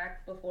enjoyed,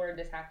 back before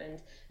this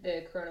happened,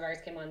 the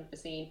coronavirus came on the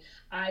scene,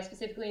 I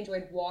specifically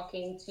enjoyed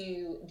walking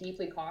to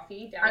Deeply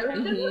Coffee downtown. I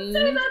was going to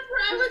say that's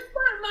where I would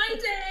start my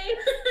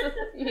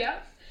day.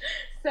 Yep.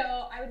 So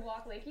I would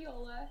walk Lake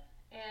Eola,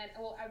 and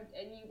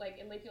in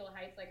Lake Eola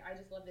Heights, like I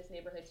just love this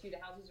neighborhood too. The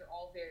houses are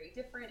all very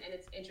different, and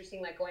it's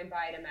interesting, like going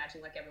by and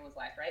imagining like everyone's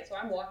life, right? So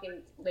I'm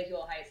walking Lake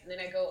Eola Heights, and then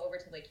I go over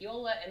to Lake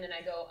Eola, and then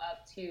I go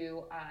up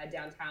to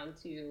downtown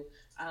to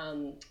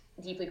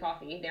Deeply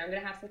Coffee. There I'm going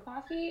to have some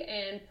coffee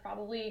and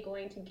probably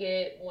going to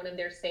get one of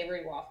their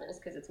savory waffles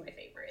because it's my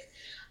favorite.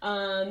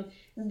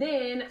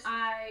 Then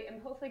I am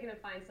hopefully going to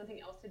find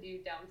something else to do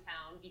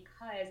downtown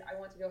because I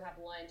want to go have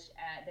lunch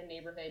at the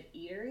Neighborhood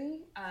Eatery.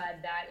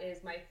 That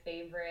is my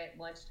favorite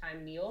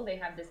lunchtime meal. They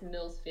have this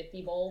Mills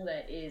 50 bowl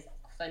that is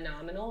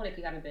phenomenal, and if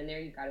you haven't been there,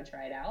 you've got to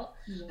try it out.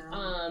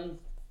 Yeah.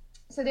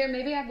 So there,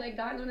 maybe I've like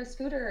gotten on a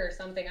scooter or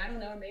something. I don't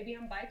know. Or maybe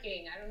I'm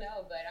biking. I don't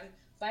know, but I'm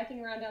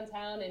biking around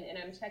downtown and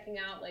I'm checking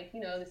out like,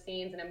 the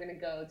scenes, and I'm going to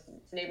go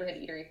to Neighborhood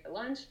Eatery for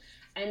lunch.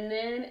 And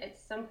then at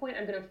some point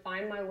I'm going to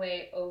find my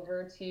way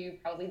over to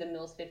probably the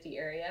Mills 50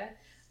 area.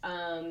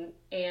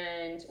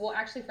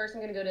 Actually first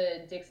I'm going to go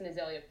to Dixon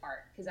Azalea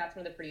Park because that's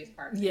one of the prettiest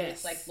parks. Yes.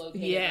 It's like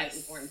located right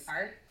in Thornton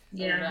Park.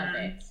 Yeah. I love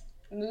it.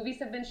 Movies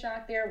have been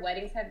shot there.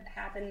 Weddings have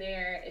happened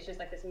there. It's just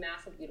like this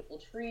massive, beautiful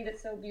tree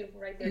that's so beautiful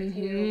right there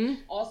too.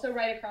 Also,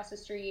 right across the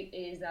street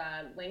is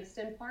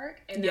Langston Park,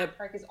 and that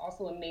park is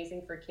also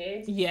amazing for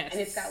kids. Yes, and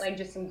it's got like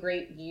just some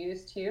great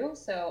views too.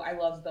 So I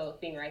love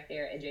both being right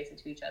there, adjacent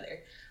to each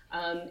other.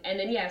 And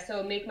then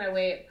so make my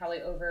way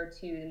probably over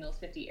to the Mills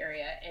 50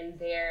 area, and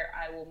there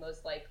I will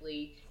most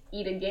likely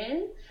eat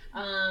again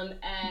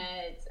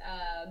at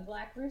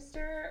Black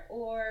Rooster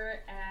or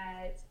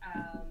at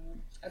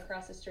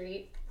across the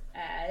street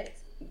at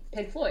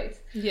Pig Floyd's.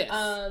 Yes.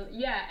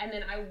 And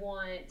then I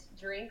want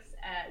drinks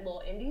at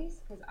Little Indies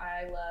because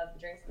I love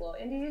drinks at Little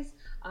Indies.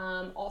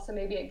 Also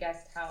maybe at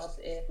Guest House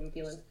if I'm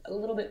feeling a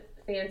little bit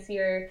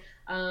fancier.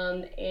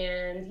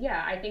 And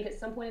yeah, I think at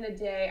some point in the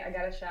day, I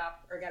gotta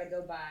shop or gotta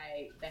go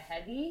by the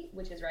Heavy,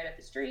 which is right up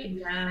the street.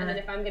 Yeah. And then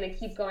if I'm gonna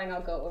keep going,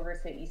 I'll go over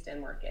to East End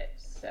Market.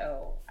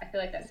 So I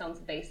feel like that sounds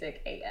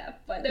basic AF,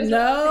 but there's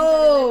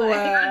no.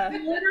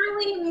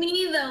 Literally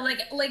me though.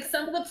 Like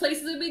some of the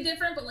places would be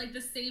different, but like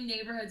the same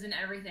neighborhoods and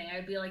everything.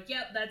 I'd be like,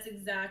 yep, that is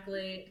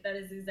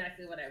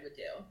exactly what I would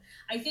do.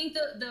 I think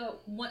the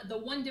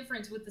one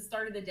difference with the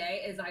start of the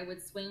day is I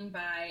would swing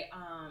by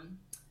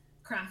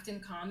Craft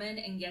and Common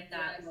and get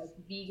that like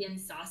vegan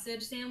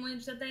sausage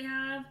sandwich that they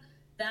have.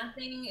 That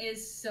thing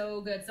is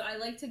so good. So I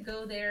like to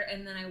go there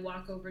and then I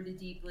walk over to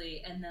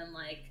Deeply and then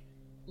like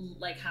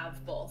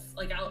have both.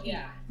 Like I'll eat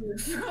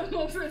food from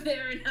over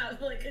there and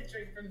have like a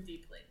drink from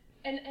Deeply.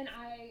 And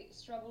I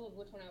struggle with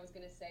which one I was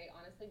gonna say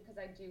honestly because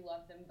I do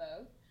love them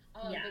both.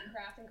 The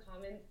Craft and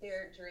Common,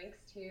 their drinks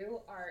too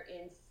are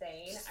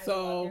insane. So I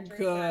love their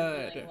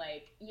drinks. good.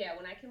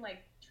 When I can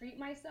like treat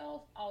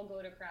myself, I'll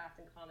go to Craft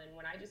and Common.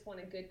 When I just want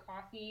a good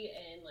coffee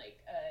and like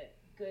a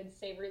good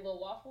savory little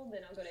waffle,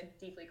 then I'll go to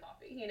Deeply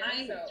Coffee. You know,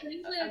 I'm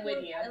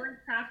with you. I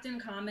like Craft and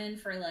Common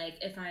for like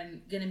if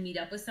I'm gonna meet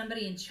up with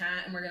somebody and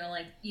chat, and we're gonna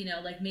like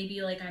like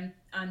maybe like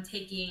I'm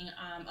taking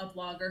a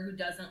blogger who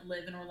doesn't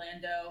live in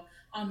Orlando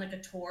on like a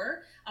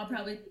tour. I'll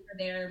probably take her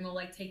there and we'll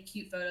like take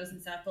cute photos and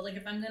stuff. But like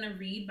if I'm gonna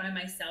read by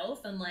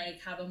myself and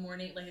like have a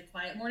morning, like a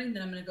quiet morning,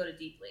 then I'm gonna go to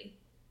Deeply.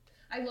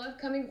 I love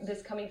coming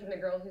from the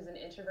girl who's an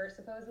introvert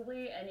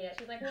supposedly, and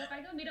she's like, well, if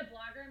I go meet a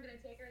blogger, I'm gonna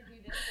take her and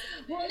do this.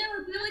 Well, no,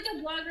 if you're like a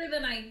blogger,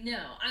 then I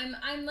know.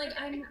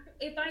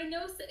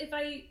 If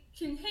I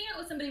can hang out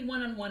with somebody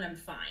one-on-one, I'm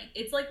fine.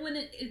 It's like when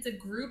it's a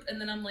group,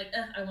 and then I'm like,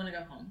 I want to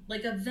go home.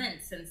 Like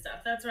events and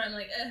stuff. That's where I'm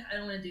like, I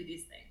don't want to do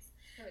these things.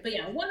 But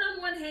yeah,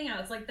 one-on-one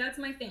hangouts, like that's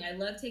my thing. I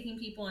love taking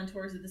people on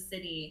tours of the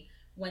city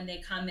when they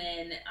come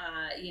in,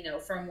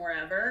 from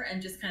wherever,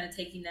 and just kind of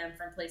taking them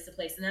from place to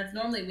place. And that's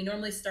we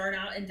normally start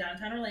out in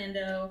downtown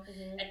Orlando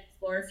and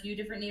explore a few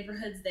different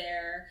neighborhoods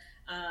there.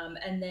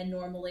 And then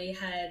normally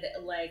head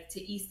like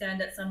to East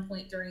End at some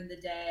point during the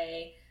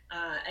day.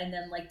 And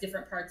then like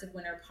different parts of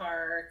Winter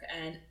Park,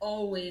 and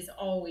always Mills,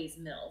 always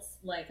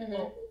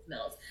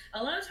Mills.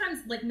 A lot of times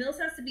like Mills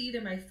has to be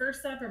either my first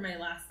stop or my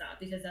last stop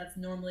because that's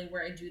normally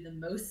where I do the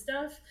most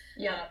stuff.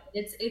 Yeah.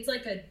 It's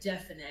like a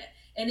definite.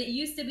 And it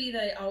used to be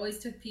that I always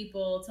took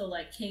people to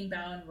like King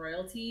Bao and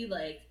Royalty,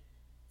 like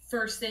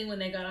first thing when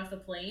they got off the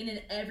plane,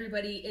 and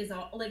everybody is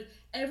all like,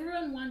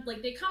 everyone wants,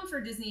 like they come for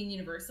Disney and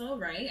Universal,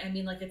 right? I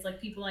mean, like it's like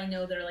people I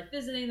know that are like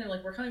visiting, they're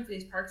like, we're coming for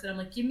these parks, and I'm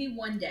like, give me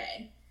one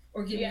day.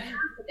 Or give me half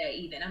a day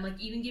even. I'm like,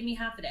 even give me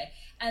half a day.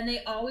 And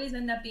they always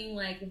end up being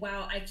like,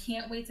 wow, I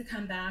can't wait to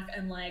come back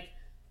and like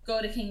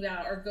go to King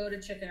Bao or go to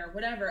Chicken or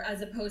whatever,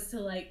 as opposed to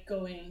like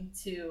going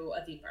to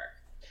a theme park.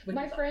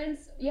 My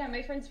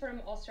friends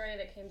from Australia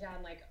that came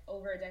down like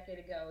over a decade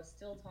ago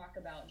still talk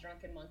about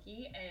Drunken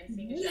Monkey and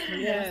seeing a show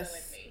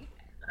with me.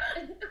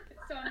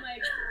 So I'm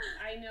like,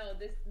 I know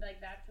this, like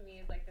that to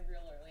me is like the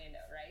real Orlando,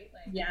 right?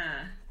 Like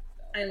yeah.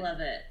 I love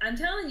it. I'm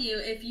telling you,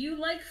 if you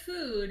like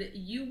food,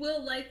 you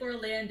will like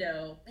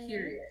Orlando,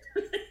 period.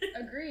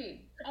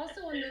 Agreed.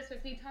 Also on Mills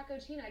 50, Taco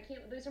China.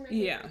 Those are my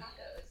favorite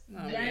tacos.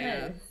 Oh,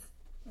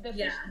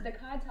 yes. The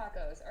cod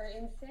tacos are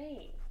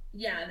insane.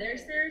 Yeah,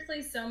 there's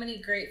seriously so many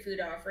great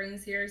food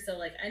offerings here. So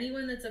like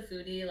anyone that's a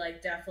foodie,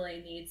 like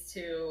definitely needs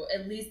to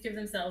at least give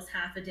themselves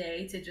half a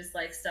day to just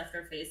like stuff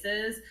their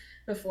faces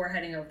before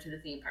heading over to the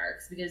theme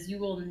parks, because you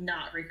will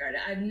not regret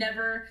it. I've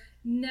never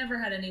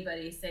had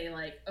anybody say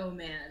like, oh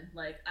man,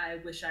 like I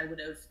wish I would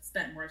have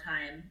spent more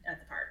time at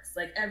the parks.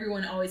 Like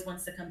everyone always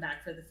wants to come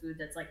back for the food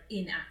that's like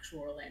in actual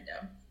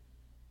Orlando.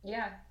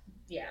 Yeah.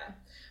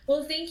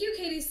 Well, thank you,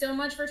 Katie, so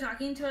much for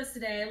talking to us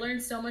today. I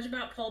learned so much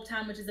about Pulp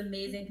Town, which is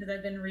amazing because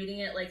I've been reading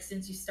it like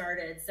since you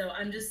started. So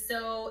I'm just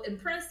so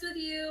impressed with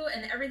you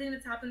and everything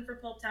that's happened for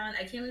Pulp Town.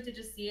 I can't wait to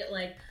just see it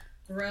like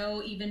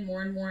grow even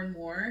more and more and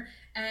more.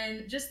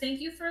 And just thank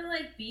you for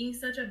like being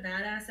such a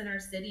badass in our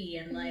city,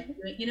 and like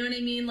you know what I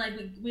mean, like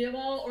we have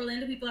all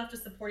Orlando people have to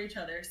support each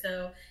other,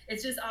 so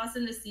it's just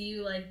awesome to see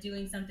you like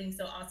doing something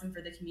so awesome for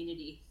the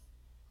community.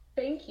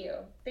 Thank you.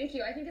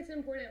 I think it's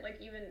important, like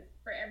even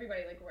for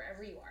everybody, like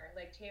wherever you are,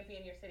 like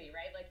champion your city,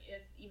 right? Like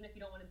even if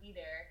you don't want to be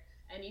there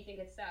and you think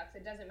it sucks,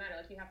 it doesn't matter.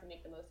 Like you have to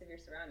make the most of your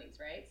surroundings,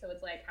 right? So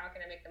it's like, how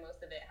can I make the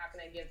most of it? How can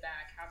I give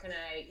back? How can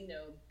I,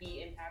 be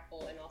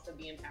impactful and also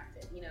be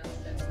impacted,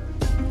 So.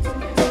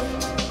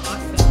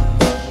 Awesome.